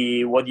think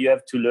what you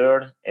have to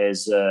learn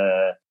is,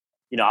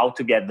 how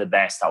to get the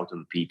best out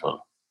of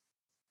people.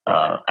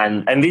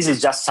 And this is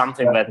just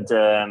something that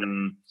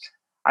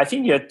I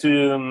think you have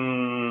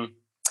to,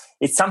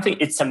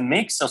 it's a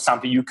mix of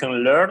something you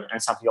can learn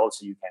and something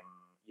also you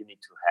need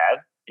to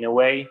have in a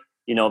way,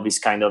 this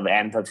kind of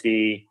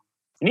empathy,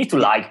 You need to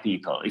like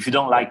people. If you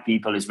don't like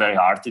people, it's very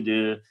hard to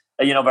do.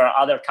 There are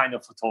other kind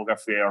of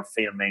photography or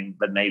filming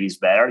that maybe is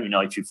better.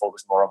 If you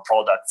focus more on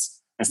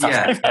products and stuff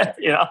like that,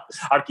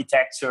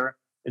 architecture,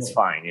 it's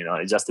fine.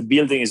 It's just a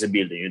building is a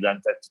building. You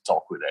don't have to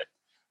talk with it.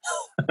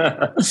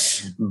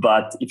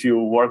 But if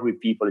you work with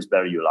people, it's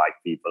better you like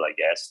people, I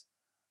guess.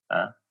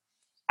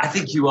 I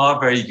think you are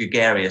very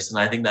gregarious, and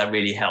I think that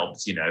really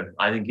helps.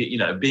 I think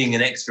being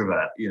an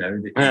extrovert,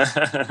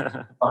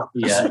 must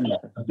be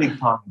a big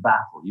part of the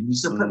battle. You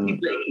just put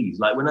people at ease.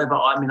 Like whenever,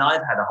 I've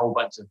had a whole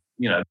bunch of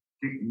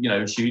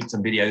shoots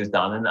and videos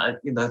done,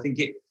 and I think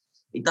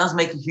it does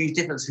make a huge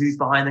difference who's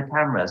behind the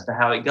camera as to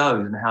how it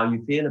goes and how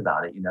you feel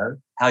about it.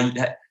 How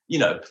you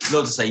not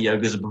to say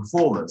yoga is a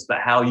performance, but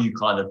how you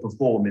kind of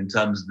perform in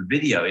terms of the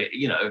video.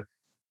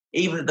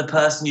 Even the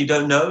person you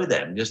don't know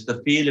them, just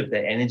the feel of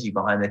their energy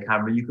behind the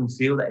camera, you can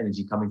feel the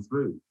energy coming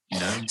through.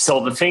 So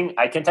the thing,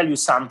 I can tell you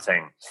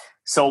something.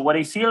 So what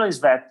I feel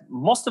is that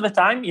most of the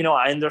time,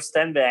 I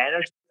understand the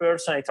energy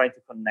person. I try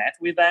to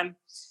connect with them.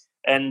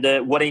 And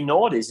what I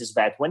notice is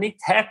that when it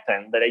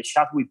happened that I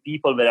chat with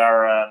people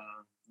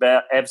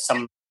that have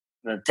some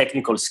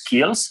technical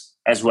skills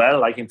as well,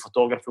 like in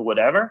photography or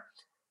whatever,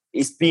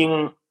 it's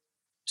been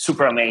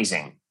super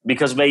amazing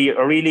because they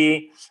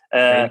really...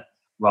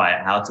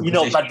 Right, how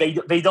to but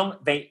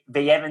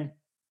they haven't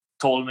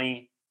told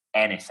me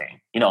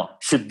anything.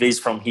 Shoot this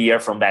from here,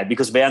 from that,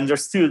 because they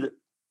understood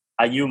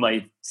I knew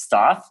my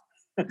stuff.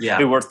 Yeah.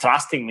 They were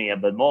trusting me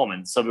at that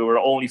moment, so they were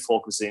only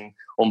focusing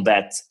on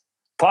that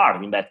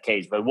part in that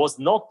case. But it was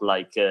not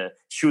like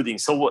shooting.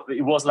 So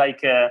it was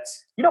like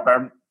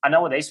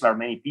nowadays there are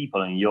many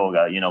people in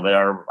yoga.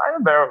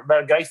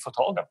 They're great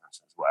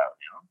photographers as well.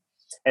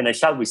 And I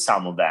shot with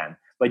some of them.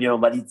 But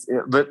it's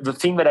the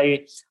thing that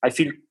I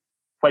feel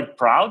quite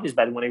proud is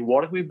that when I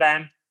work with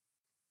them,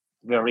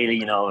 we really,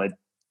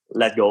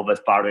 let go of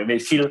that part. And they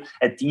feel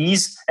at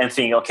ease and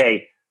think,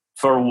 okay,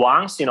 for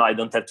once, I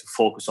don't have to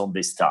focus on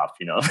this stuff,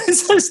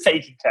 so it's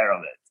taking care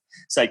of it.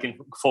 So I can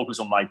focus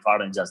on my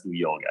part and just do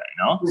yoga,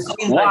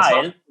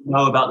 While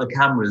know about the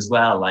camera as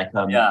well, like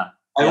I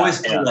always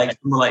feel like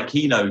someone like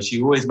Kino,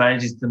 she always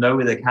manages to know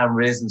where the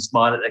camera is and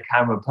smile at the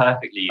camera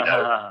perfectly.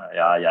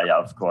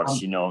 Of course,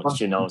 she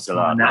knows a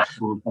lot.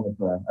 Natural kind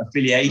of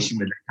affiliation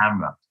with the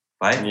camera.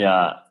 Right?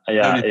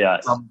 Yeah.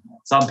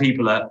 Some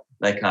people are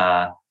like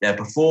they're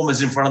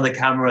performers in front of the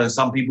camera, and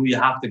some people you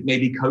have to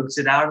maybe coax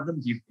it out of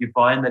them. You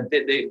find that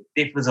it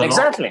differs a lot.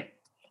 Exactly.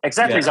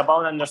 Yeah. It's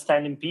about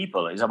understanding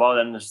people.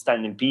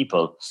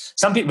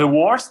 Some people, the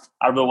worst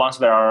are the ones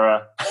that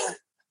are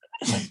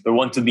they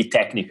want to be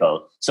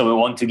technical, so we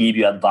want to give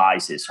you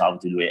advices how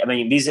to do it.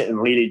 This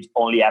really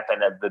only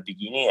happened at the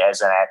beginning,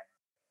 as it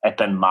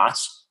happened much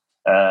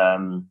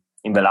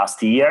in the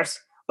last years.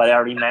 But I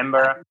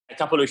remember a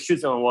couple of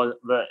shoots, there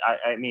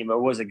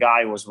was a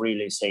guy who was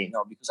really saying,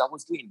 no, because I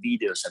was doing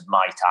videos at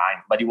my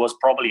time, but it was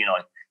probably,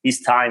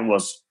 his time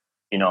was,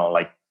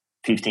 like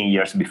 15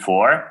 years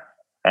before.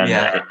 And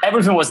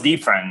everything was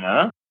different.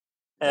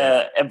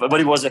 But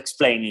he was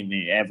explaining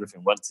me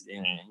everything.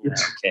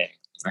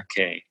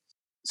 Okay.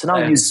 So now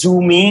you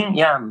zoom in.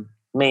 Yeah,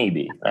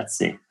 maybe. Let's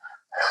see.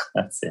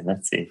 Let's see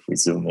if we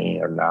zoom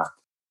in or not.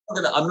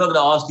 I'm not going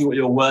to ask you what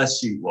your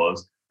worst shoot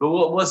was. But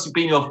what's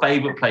been your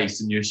favorite place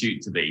in your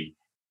shoot to be?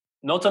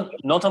 Not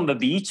on the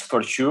beach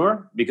for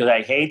sure, because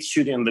I hate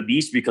shooting on the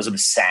beach because of the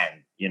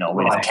sand.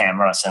 With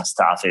cameras and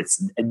stuff. It's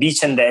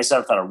beach and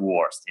desert are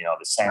worst.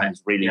 The sand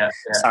is really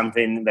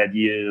something that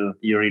you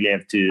really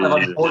have to.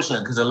 I'm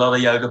unfortunate because a lot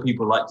of yoga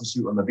people like to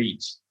shoot on the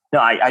beach. No,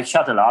 I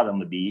shot a lot on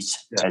the beach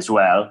as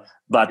well,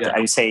 but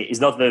I say it's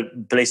not the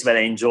place that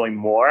I enjoy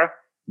more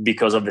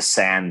because of the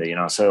sand.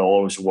 So I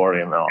always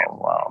worry.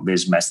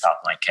 This messed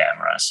up my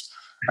cameras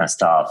and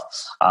stuff.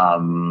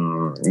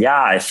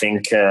 I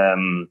think there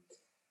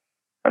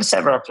are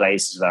several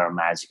places that are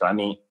magical.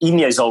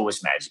 India is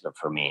always magical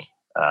for me.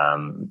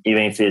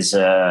 Even if it's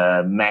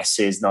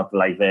messy, it's not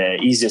like the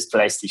easiest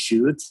place to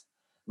shoot,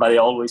 but I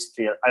always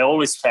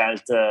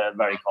felt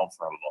very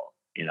comfortable.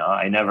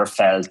 I never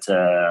felt.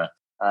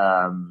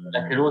 I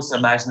could also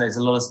imagine there's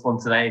a lot of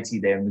spontaneity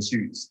there in the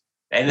shoots.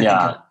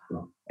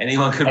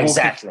 Anyone could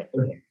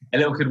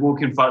anyone could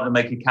walk in front and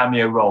make a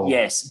cameo role.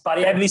 Yes, but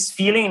I have this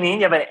feeling in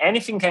India that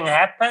anything can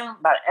happen,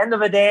 but at the end of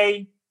the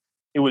day,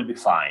 it will be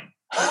fine.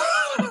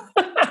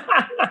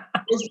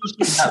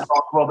 Especially that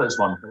Mark Roberts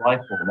one for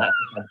Lifeform. That's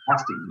a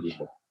fantastic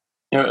video.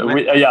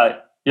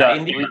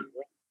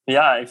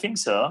 I think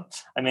so.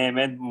 I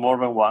made more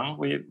than one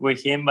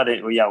with him, but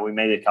we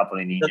made a couple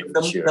in India.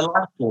 The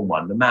Lifeform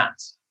one, the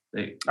mats.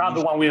 The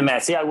one with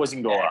mats. I was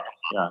in Goa.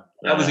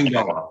 That was in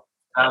Goa.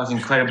 That was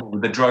incredible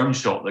with the drone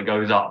shot that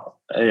goes up.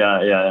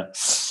 Yeah.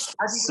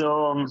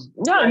 So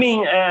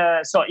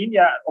so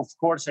India, of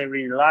course, I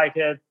really like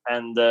it,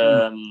 and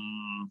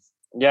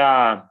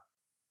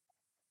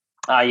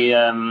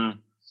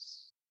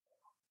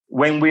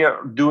when we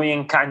are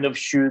doing kind of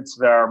shoots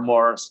that are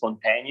more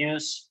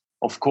spontaneous,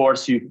 of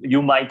course,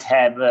 you might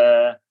have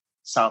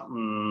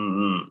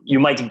you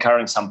might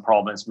encounter some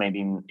problems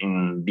maybe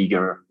in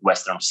bigger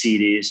Western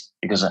cities,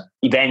 because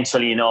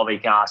eventually, you know, they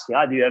can ask you,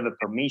 do you have a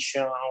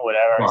permission or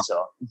whatever? Right.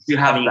 So you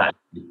have that.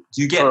 Do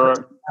you have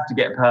to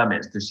get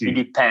permits to shoot?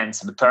 It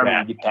depends. The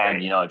permit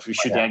depends. You know, if you're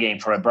shooting again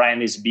for a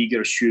brand is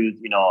bigger shoot,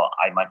 you know,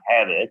 I might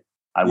have it.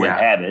 I will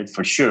have it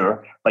for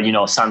sure. But, you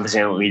know, sometimes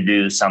we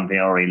do something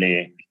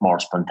really more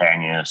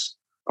spontaneous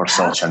for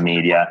social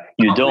media.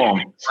 You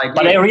don't.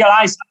 But I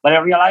realized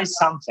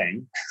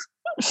something.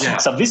 Yeah.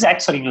 So this is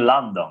actually in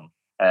London.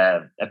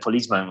 A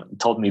policeman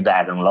told me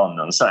that in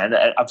London. So and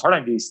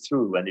apparently it's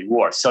true and it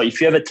works. So if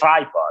you have a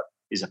tripod,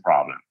 is a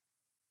problem.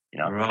 You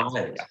know,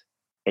 right?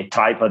 A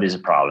tripod is a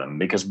problem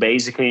because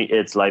basically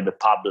it's like the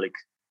public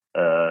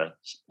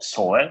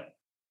soil.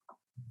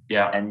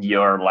 Yeah, and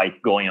you're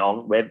like going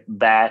on with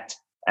that,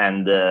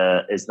 and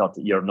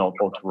you're not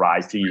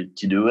authorized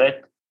to do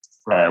it.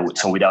 Right.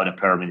 So without a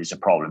permit is a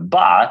problem.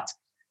 But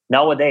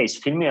nowadays,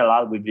 filming a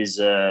lot with this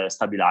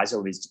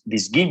stabilizer, with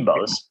these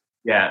gimbals,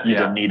 you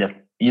don't need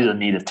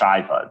a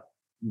tripod.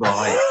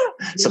 Right.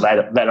 So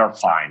that are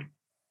fine.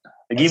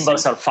 The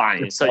gimbals are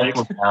fine. So I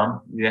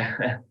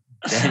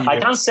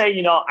can't say,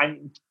 you know,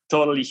 I'm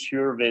totally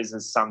sure this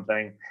is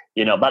something,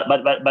 you know, but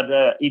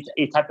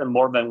it happened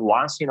more than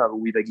once, you know,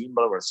 with a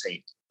gimbal we're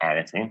saying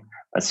anything,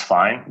 that's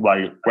fine.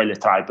 While the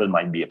tripod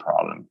might be a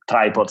problem.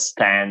 Tripod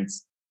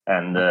stands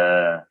and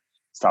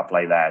stuff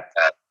like that.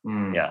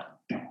 Yeah.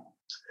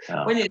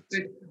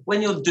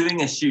 When you're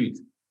doing a shoot,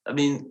 I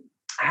mean,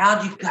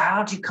 how do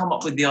you come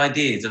up with the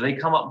ideas? Do they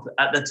come up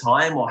at the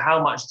time, or how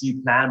much do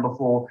you plan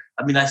before?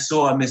 I mean, I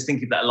was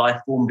thinking that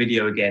live form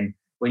video again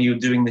when you were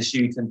doing the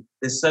shoot, and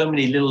there's so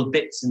many little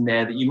bits in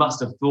there that you must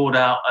have thought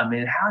out. I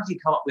mean, how do you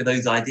come up with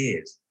those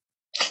ideas?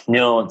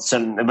 No,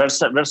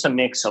 there's a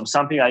mix of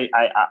something I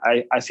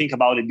think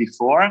about it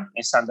before,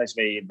 and sometimes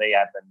they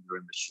happen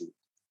during the shoot.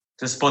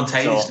 Just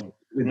spontaneously.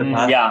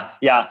 So,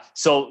 yeah.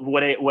 So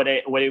what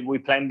we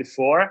planned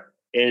before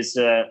is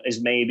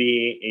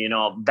maybe, you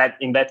know, that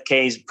in that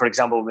case, for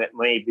example, we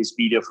made this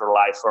video for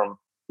live form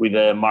with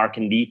Mark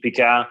and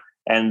Deepika,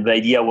 and the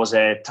idea was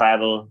a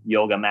travel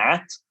yoga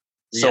mat.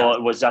 So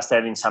it was just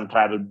having some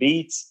travel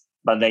beats,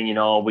 but then, you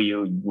know, we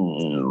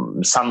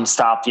some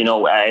stuff, you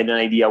know, I had an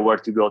idea where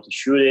to go to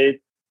shoot it,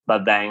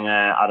 but then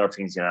other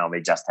things, you know,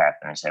 they just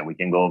happen. I said we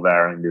can go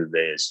there and do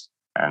this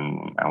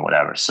and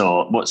whatever.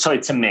 So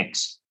it's a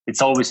mix.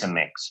 It's always a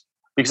mix,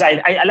 because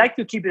I like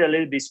to keep it a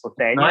little bit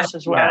spontaneous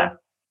as well,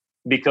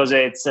 because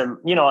it's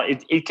you know,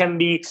 it can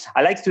be.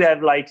 I like to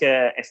have like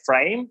a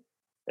frame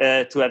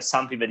to have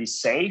something that is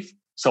safe.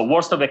 So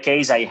worst of the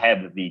case, I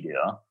have the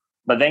video.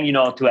 But then, you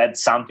know, to add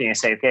something and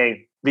say,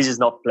 okay, this is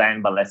not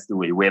planned, but let's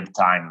do it. We have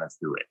time, let's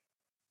do it.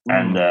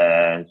 And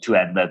to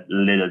add that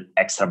little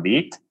extra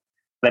bit.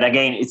 But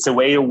again, it's a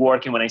way of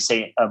working when I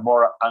say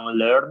more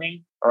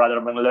unlearning rather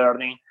than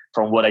learning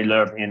from what I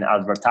learned in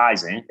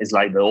advertising. It's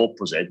like the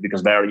opposite,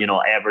 because there, you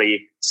know,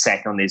 every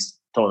second is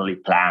totally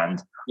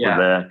planned with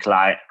the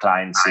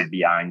client sit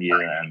behind you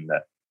and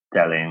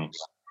telling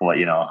what,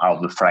 you know, how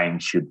the frame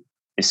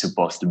is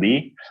supposed to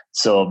be.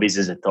 So this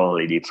is a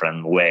totally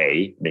different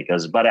way,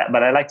 because but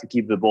I like to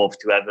keep the both,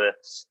 to have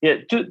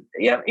to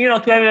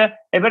have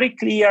a very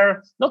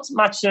clear, not so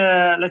much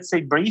let's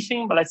say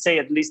briefing, but let's say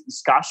at least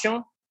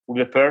discussion with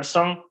the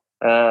person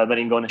that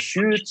I'm going to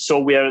shoot.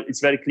 So it's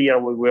very clear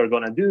what we're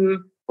going to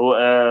do,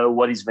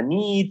 what is the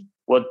need,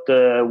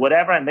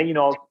 whatever, and then, you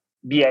know,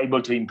 be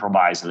able to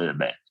improvise a little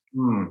bit.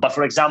 But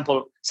for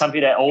example,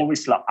 something I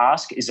always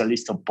ask is a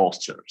list of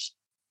postures.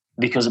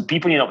 Because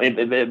people, you know,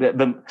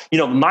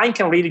 mind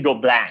can really go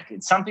blank.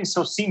 It's something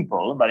so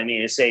simple, but I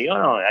mean, you say, oh,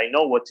 no, I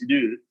know what to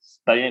do.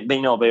 But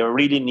you know, they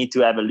really need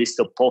to have a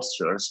list of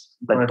postures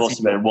that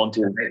possibly want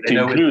to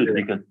include.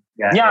 Because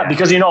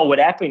because, you know, what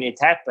happened, it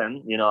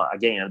happened, you know,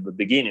 again, at the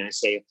beginning, you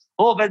say,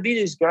 oh, that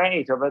video is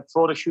great, or that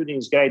photo shooting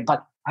is great,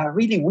 but I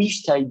really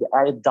wished I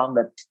had done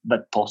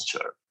that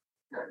posture.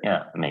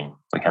 Yeah, I mean,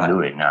 we can do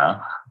it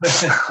now.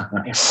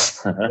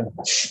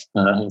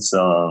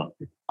 So...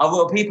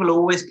 Are people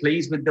always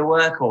pleased with the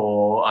work,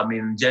 or, I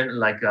mean,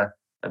 generally,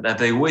 have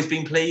they always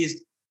been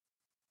pleased?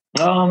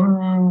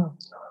 I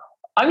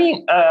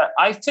mean,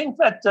 I think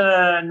that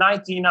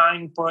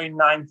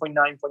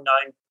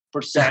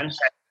 99.999%,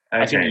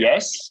 I think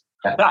yes.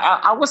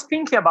 I was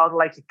thinking about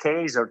like a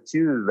case or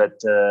two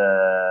that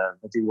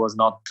it was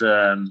not,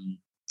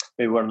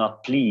 they were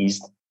not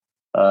pleased.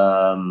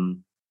 Yeah.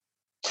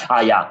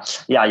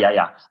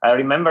 I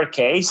remember a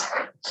case.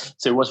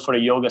 So it was for a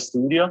yoga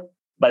studio.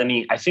 But I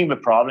mean, I think the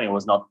problem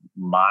was not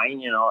mine,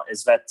 you know,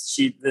 is that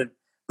the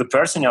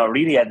person, you know,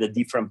 really had a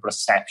different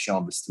perception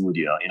of the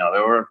studio. You know, they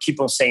were keep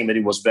on saying that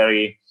it was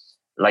very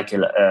like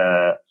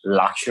a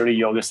luxury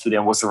yoga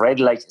studio, and was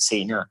already like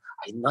saying, no,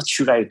 I'm not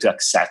sure I have to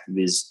accept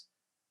this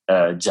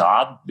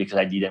job, because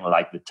I didn't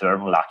like the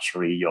term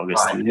luxury yoga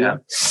studio. Yeah.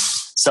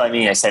 So I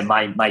mean, I said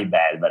my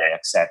bad, but I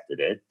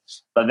accepted it.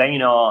 But then, you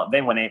know,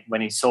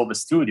 when he saw the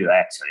studio,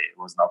 actually, it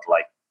was not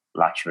like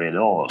luxury at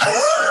all.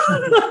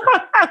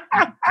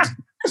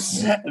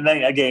 And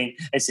then again,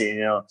 I say,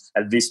 you know,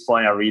 at this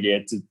point, I really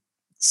had to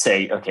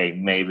say, okay,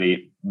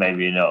 maybe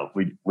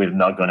we're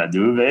not gonna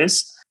do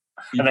this.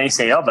 And then you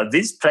say, oh, but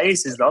this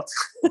place is not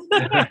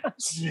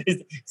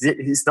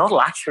it's not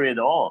luxury at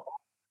all.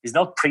 It's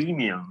not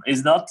premium.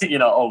 It's not,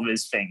 all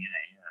this thing.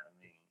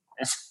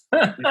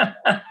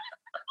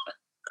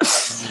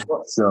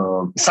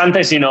 So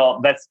sometimes,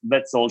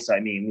 that's also,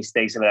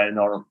 mistakes that I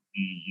don't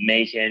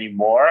make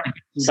anymore.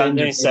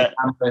 Sometimes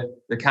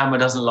the camera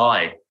doesn't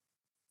lie.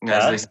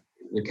 The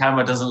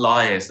camera doesn't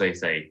lie, as they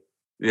say.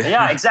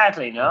 Yeah,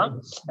 exactly.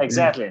 No,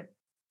 exactly.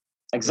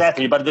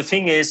 But the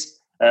thing is,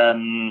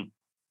 in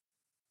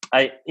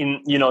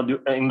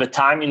the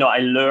time, I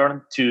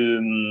learned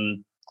to,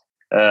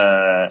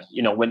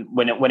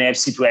 when I have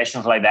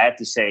situations like that,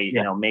 to say,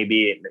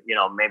 maybe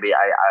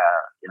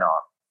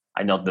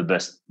I'm not the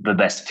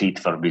best fit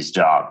for this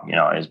job.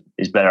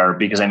 It's better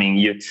because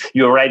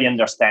you already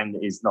understand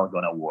it's not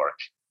gonna work.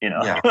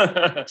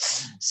 Yeah.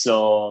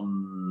 So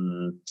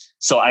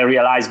I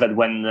realized that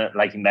when,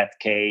 like in that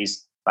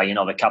case,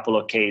 the couple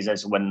of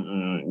cases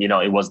when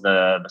it was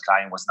the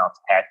client was not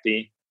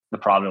happy, the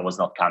problem was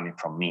not coming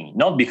from me.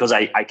 Not because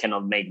I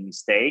cannot make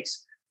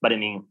mistakes, but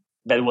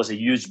that was a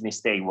huge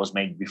mistake was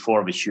made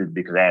before the shoot,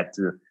 because I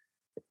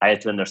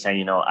had to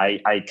understand,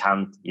 I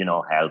can't,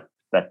 help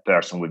that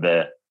person with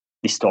the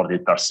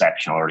distorted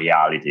perception or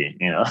reality,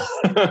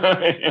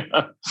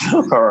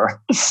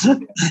 or,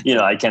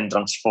 I can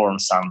transform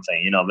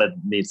something, that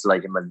needs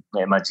like a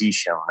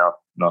magician,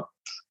 not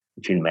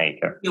a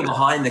filmmaker. You're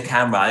behind the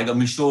camera.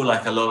 I'm sure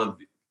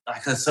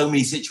so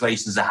many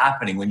situations are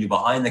happening when you're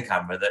behind the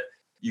camera that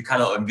you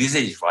cannot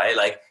envisage, right?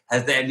 Like,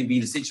 has there ever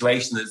been a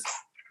situation that's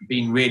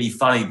been really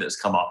funny that's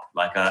come up,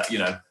 like a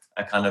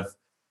kind of,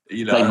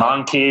 like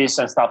monkeys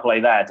and stuff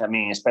like that.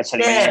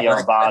 Especially in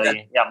your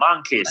body. Yeah,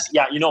 monkeys.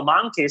 Yeah,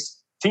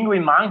 monkeys. Thing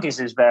with monkeys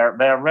is they're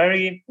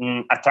very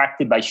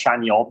attracted by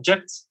shiny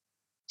objects.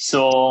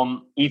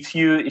 So if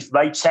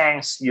by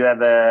chance you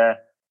have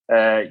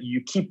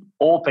you keep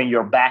open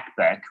your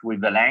backpack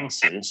with the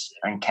lenses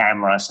and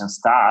cameras and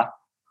stuff,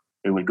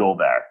 it will go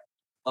there.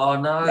 Oh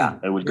no! Yeah,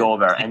 it will go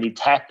there, and it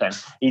happened.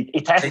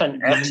 It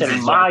happened actually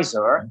in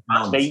Mysore.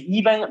 They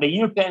even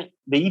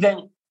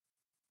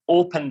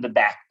opened the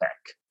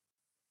backpack,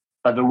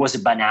 but there was a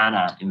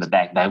banana in the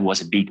backpack. That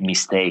was a big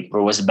mistake.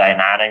 There was a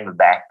banana in the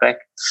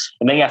backpack,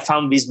 and then I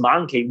found this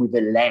monkey with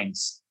a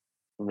lens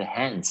in the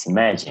hands.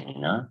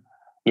 Imagine,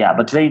 Yeah,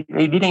 but they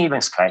didn't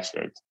even scratch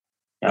it.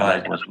 Yeah,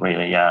 right. That was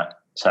really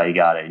So I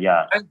got it.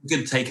 Yeah, you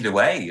could take it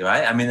away,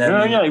 right?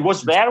 It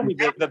was there with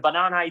the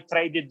banana. I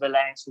traded the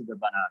lens with the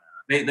banana.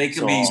 They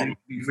can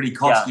be pretty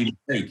costly to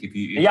take if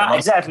you.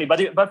 Exactly.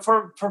 But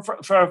for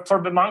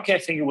the monkey, I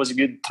think it was a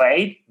good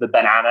trade. The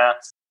banana.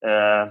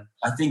 I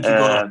think you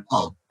got it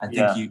wrong. I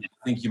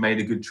think you made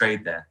a good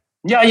trade there.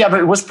 Yeah, but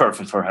it was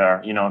perfect for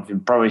her.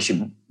 Probably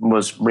she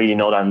was really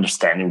not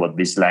understanding what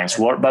these lens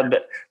were, but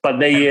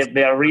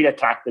they are really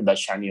attracted by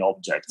shiny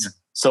objects. Yeah.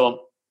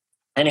 So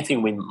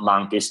anything with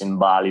monkeys in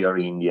Bali or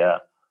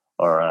India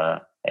or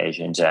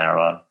Asia in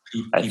general,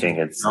 I think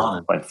it's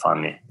quite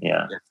funny.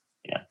 Yeah.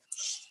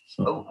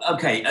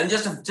 Okay, and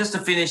just to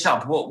finish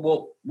up,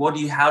 how do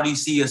you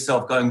see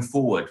yourself going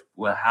forward?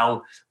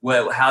 How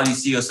do you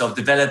see yourself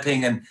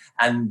developing,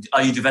 and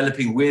are you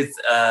developing with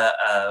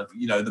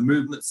the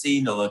movement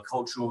scene or the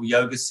cultural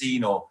yoga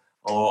scene, or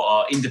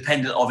are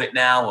independent of it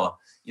now, or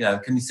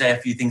can you say a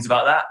few things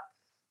about that?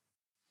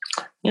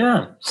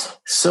 Yeah.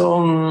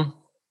 So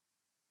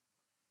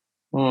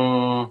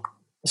the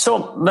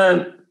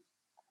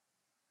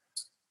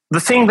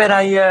thing that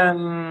I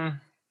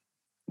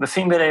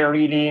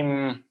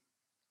really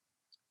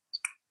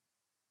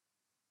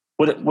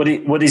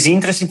what is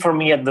interesting for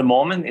me at the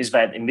moment is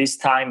that in this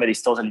time that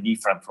is totally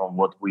different from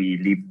what we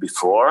lived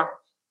before.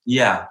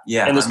 Yeah.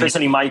 And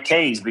especially in my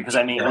case, because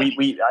I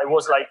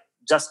was like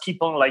just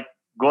keep on like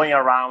going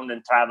around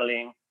and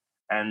traveling,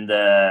 and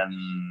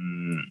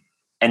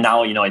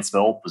now it's the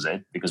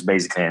opposite, because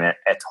basically I'm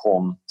at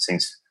home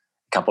since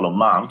a couple of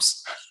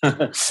months,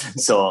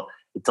 so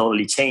it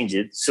totally changed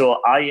it.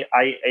 So I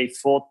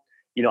thought,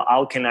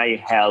 how can I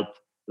help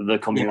the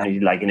community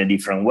like in a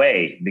different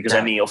way? Because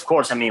of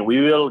course, we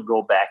will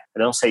go back. I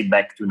don't say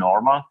back to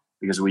normal,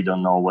 because we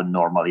don't know what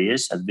normal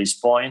is at this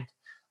point.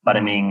 But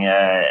thing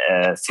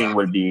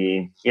will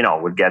be,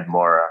 we'll get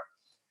more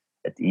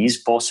at ease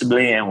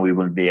possibly, and we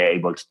will be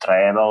able to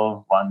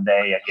travel one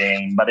day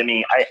again. But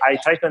I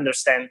try to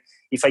understand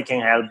if I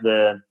can help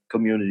the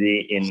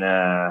community in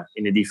a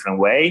different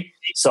way.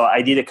 So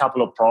I did a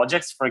couple of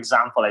projects. For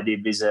example, I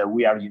did this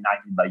We Are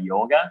United by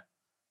Yoga.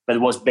 That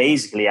was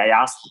basically I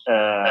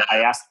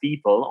asked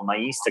people on my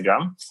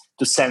Instagram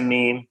to send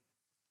me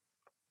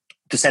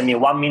a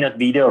 1-minute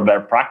video of their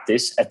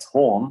practice at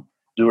home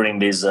during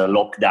this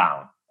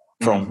lockdown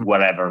from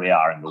wherever we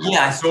are in the world.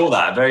 Yeah, I saw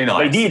that. Very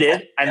nice. They did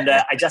it, and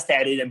I just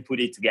added and put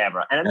it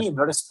together. And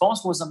the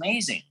response was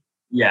amazing.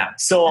 Yeah.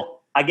 So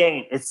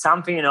again, it's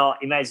something,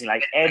 imagine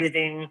like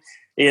editing,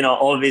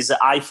 all these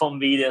iPhone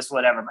videos,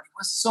 whatever. But it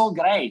was so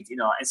great,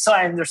 and so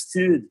I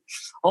understood.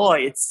 Oh,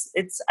 it's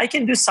I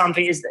can do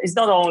something. It's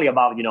not only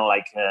about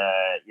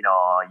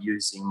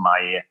using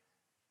my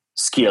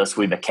skills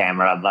with the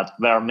camera, but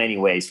there are many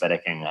ways that I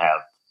can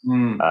help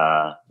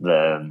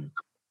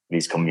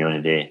this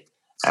community.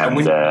 And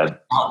when you're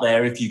out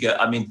there, if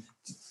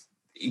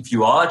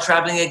you are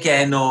traveling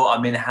again, or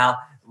how,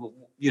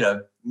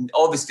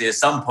 obviously at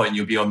some point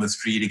you'll be on the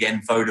street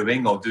again,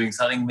 photoing or doing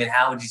something.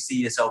 How would you see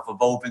yourself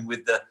evolving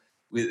with the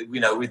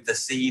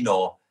scene,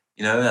 or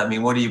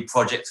what are your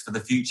projects for the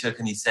future?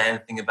 Can you say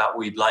anything about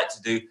what you'd like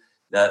to do?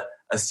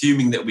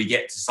 Assuming that we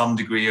get to some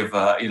degree of,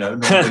 you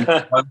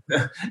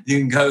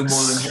can go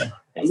more than.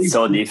 It's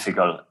so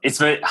difficult. It's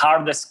the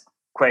hardest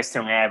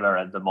question ever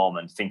at the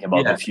moment. Think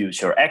about the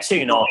future.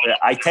 Actually,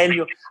 I tell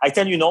you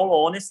in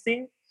all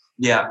honesty.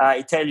 Yeah,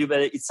 I tell you that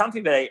it's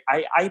something that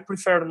I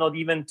prefer not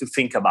even to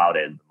think about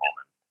it at the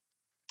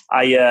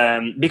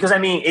moment. Because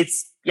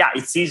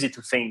it's easy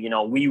to think,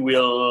 we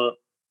will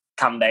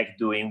come back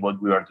doing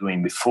what we were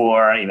doing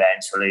before,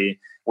 eventually,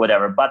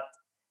 whatever. But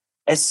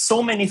as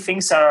so many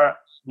things are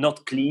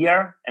not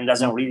clear and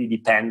doesn't really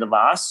depend on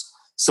us.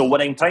 So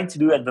what I'm trying to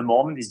do at the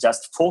moment is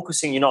just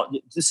focusing,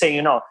 to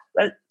say,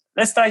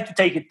 let's try to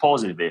take it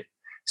positively.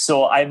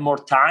 So I have more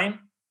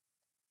time.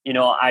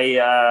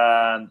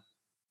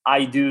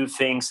 I do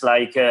things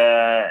like,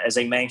 as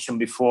I mentioned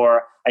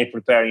before, I'm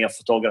preparing a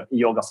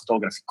yoga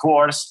photography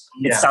course.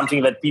 Yeah. It's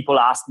something that people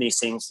asked me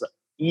since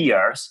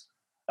years,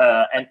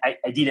 and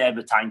I didn't have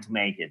the time to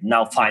make it.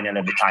 Now finally I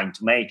have the time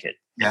to make it.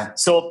 Yeah.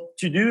 So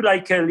to do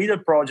like little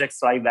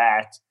projects like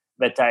that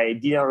I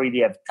didn't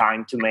really have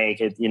time to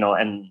make it,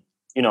 and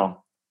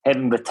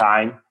having the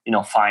time,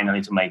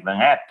 finally to make them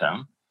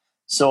happen.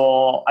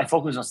 So I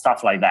focus on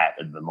stuff like that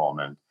at the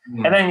moment.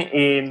 Mm. And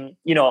then,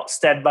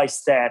 step by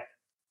step,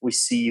 we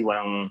see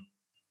when,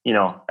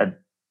 at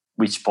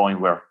which point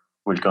we're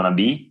going to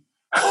be.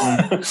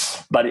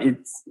 Mm. But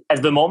it's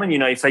at the moment,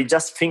 if I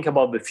just think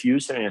about the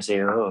future and I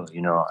say,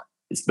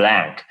 it's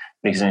blank,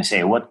 because I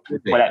say, what?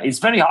 Well, it's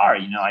very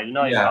hard, I don't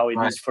know how it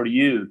is for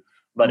you,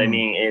 but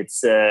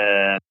it's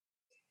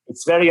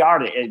very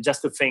hard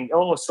just to think,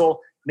 so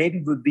maybe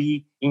it would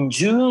be in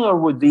June or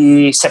would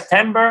be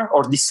September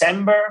or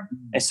December.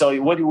 Mm. And so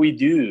what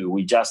do?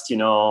 We just,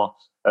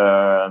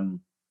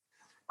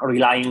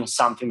 relying on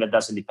something that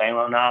doesn't depend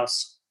on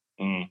us.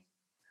 Mm.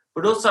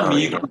 But also,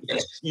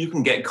 you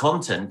can get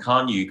content,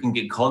 can't you? You can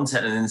get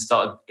content and then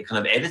start kind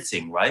of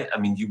editing, right?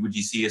 Would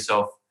you see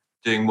yourself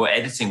doing more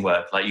editing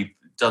work? Like you've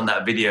done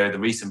that video, the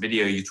recent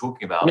video you're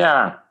talking about.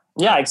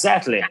 Yeah,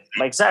 exactly.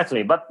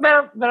 But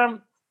there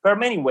are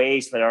many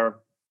ways that are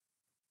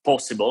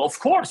possible. Of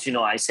course,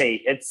 I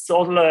say it's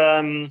all.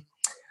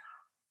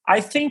 I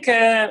think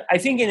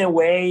in a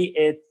way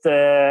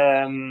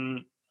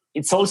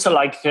it's also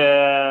like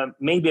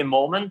maybe a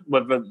moment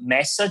where the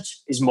message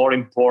is more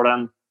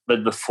important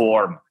than the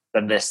form,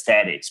 than the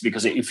aesthetics.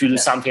 Because if you do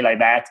something like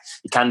that,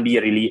 it can be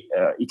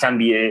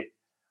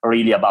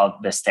really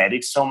about the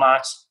aesthetics so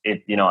much.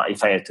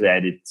 If I had to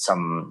edit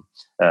some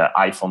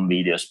iPhone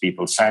videos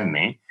people send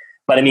me,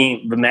 but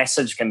the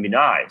message can be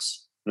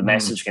nice. The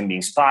message can be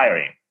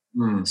inspiring.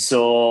 Mm.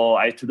 So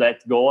I had to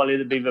let go a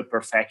little bit of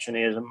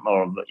perfectionism,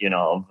 or of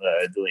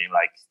doing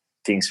like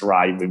things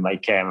right with my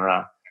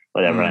camera,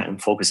 whatever,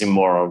 and focusing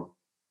more on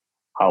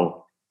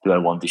how do I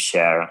want to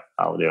share,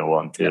 how do I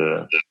want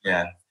to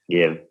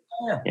give.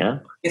 Yeah.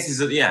 This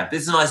is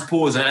a nice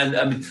pause,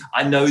 and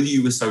I know that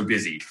you were so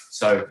busy,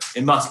 so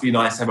it must be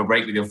nice to have a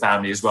break with your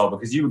family as well,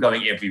 because you were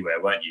going everywhere,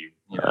 weren't you?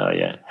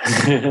 Yeah.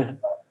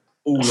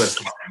 All the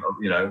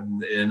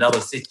time, in another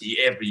city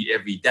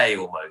every day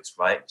almost,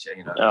 right?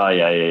 Oh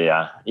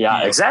yeah.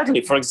 Exactly.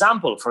 For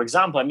example,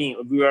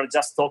 we were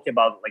just talking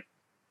about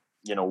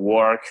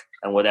work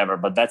and whatever,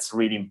 but that's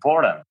really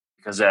important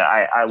because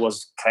I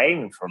was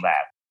craving for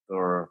that,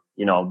 or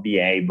be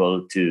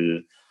able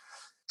to.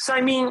 So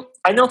I'm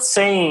not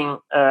saying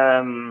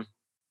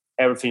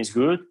everything's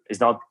good. It's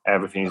not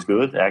everything is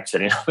good.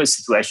 Actually, the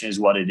situation is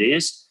what it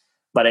is.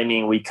 But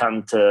we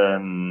can't.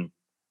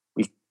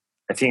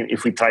 I think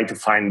if we try to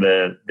find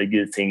the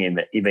good thing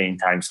even in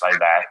times like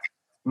that,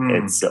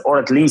 it's or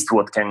at least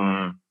what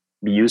can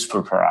be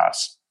useful for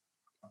us.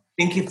 I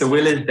think if the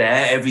will is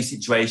there, every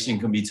situation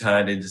can be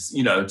turned into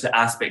to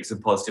aspects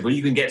of positive, or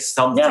you can get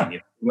something. Yeah.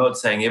 You're not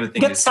saying everything.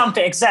 Get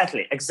something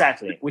exactly.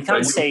 We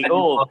can't say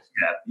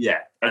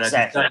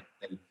exactly.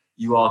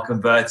 You are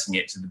converting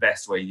it to the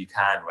best way you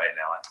can right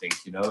now, I think,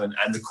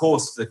 and the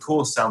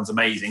course sounds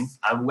amazing.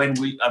 And when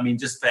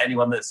just for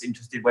anyone that's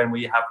interested, when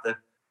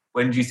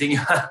do you think,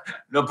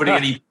 not putting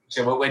any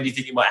picture, but when do you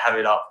think you might have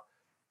it up?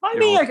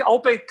 I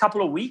hope a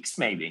couple of weeks,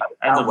 maybe.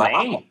 End of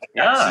May.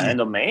 Yeah,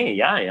 end of May.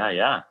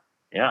 Yeah.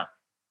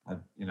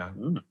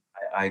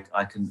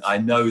 I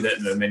know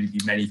that many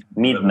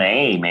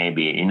mid-May,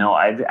 maybe.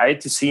 I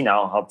had to see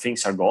now how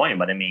things are going,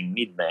 but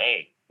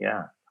mid-May. Yeah,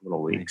 a couple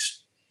of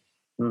weeks.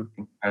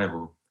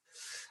 Incredible.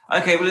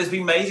 Okay, well, it's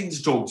been amazing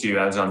to talk to you,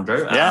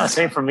 Alessandro. Yeah,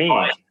 same for me.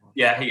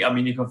 Yeah,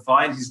 you can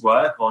find his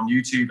work on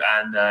YouTube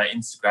and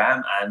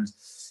Instagram and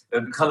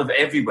kind of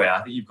everywhere.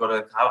 I think you've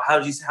got how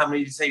many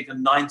did you say?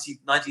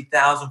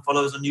 90,000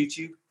 followers on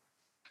YouTube?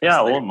 Yeah,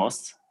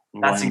 almost.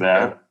 That's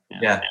incredible.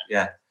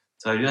 Yeah.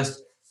 So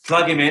just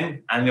plug him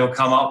in and he'll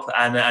come up,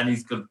 and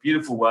he's got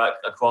beautiful work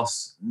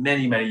across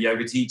many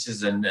yoga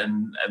teachers and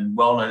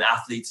well-known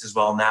athletes as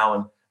well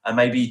now, and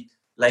maybe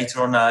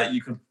later on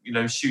you can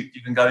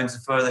go into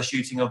further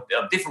shooting of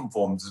different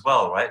forms as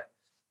well, right?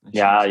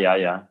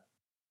 Yeah.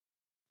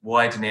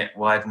 Widen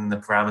the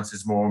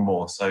parameters more and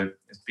more. So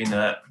it's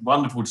been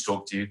wonderful to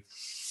talk to you,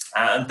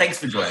 and thanks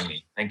for joining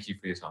me. Thank you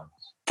for your time.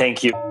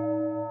 Thank you.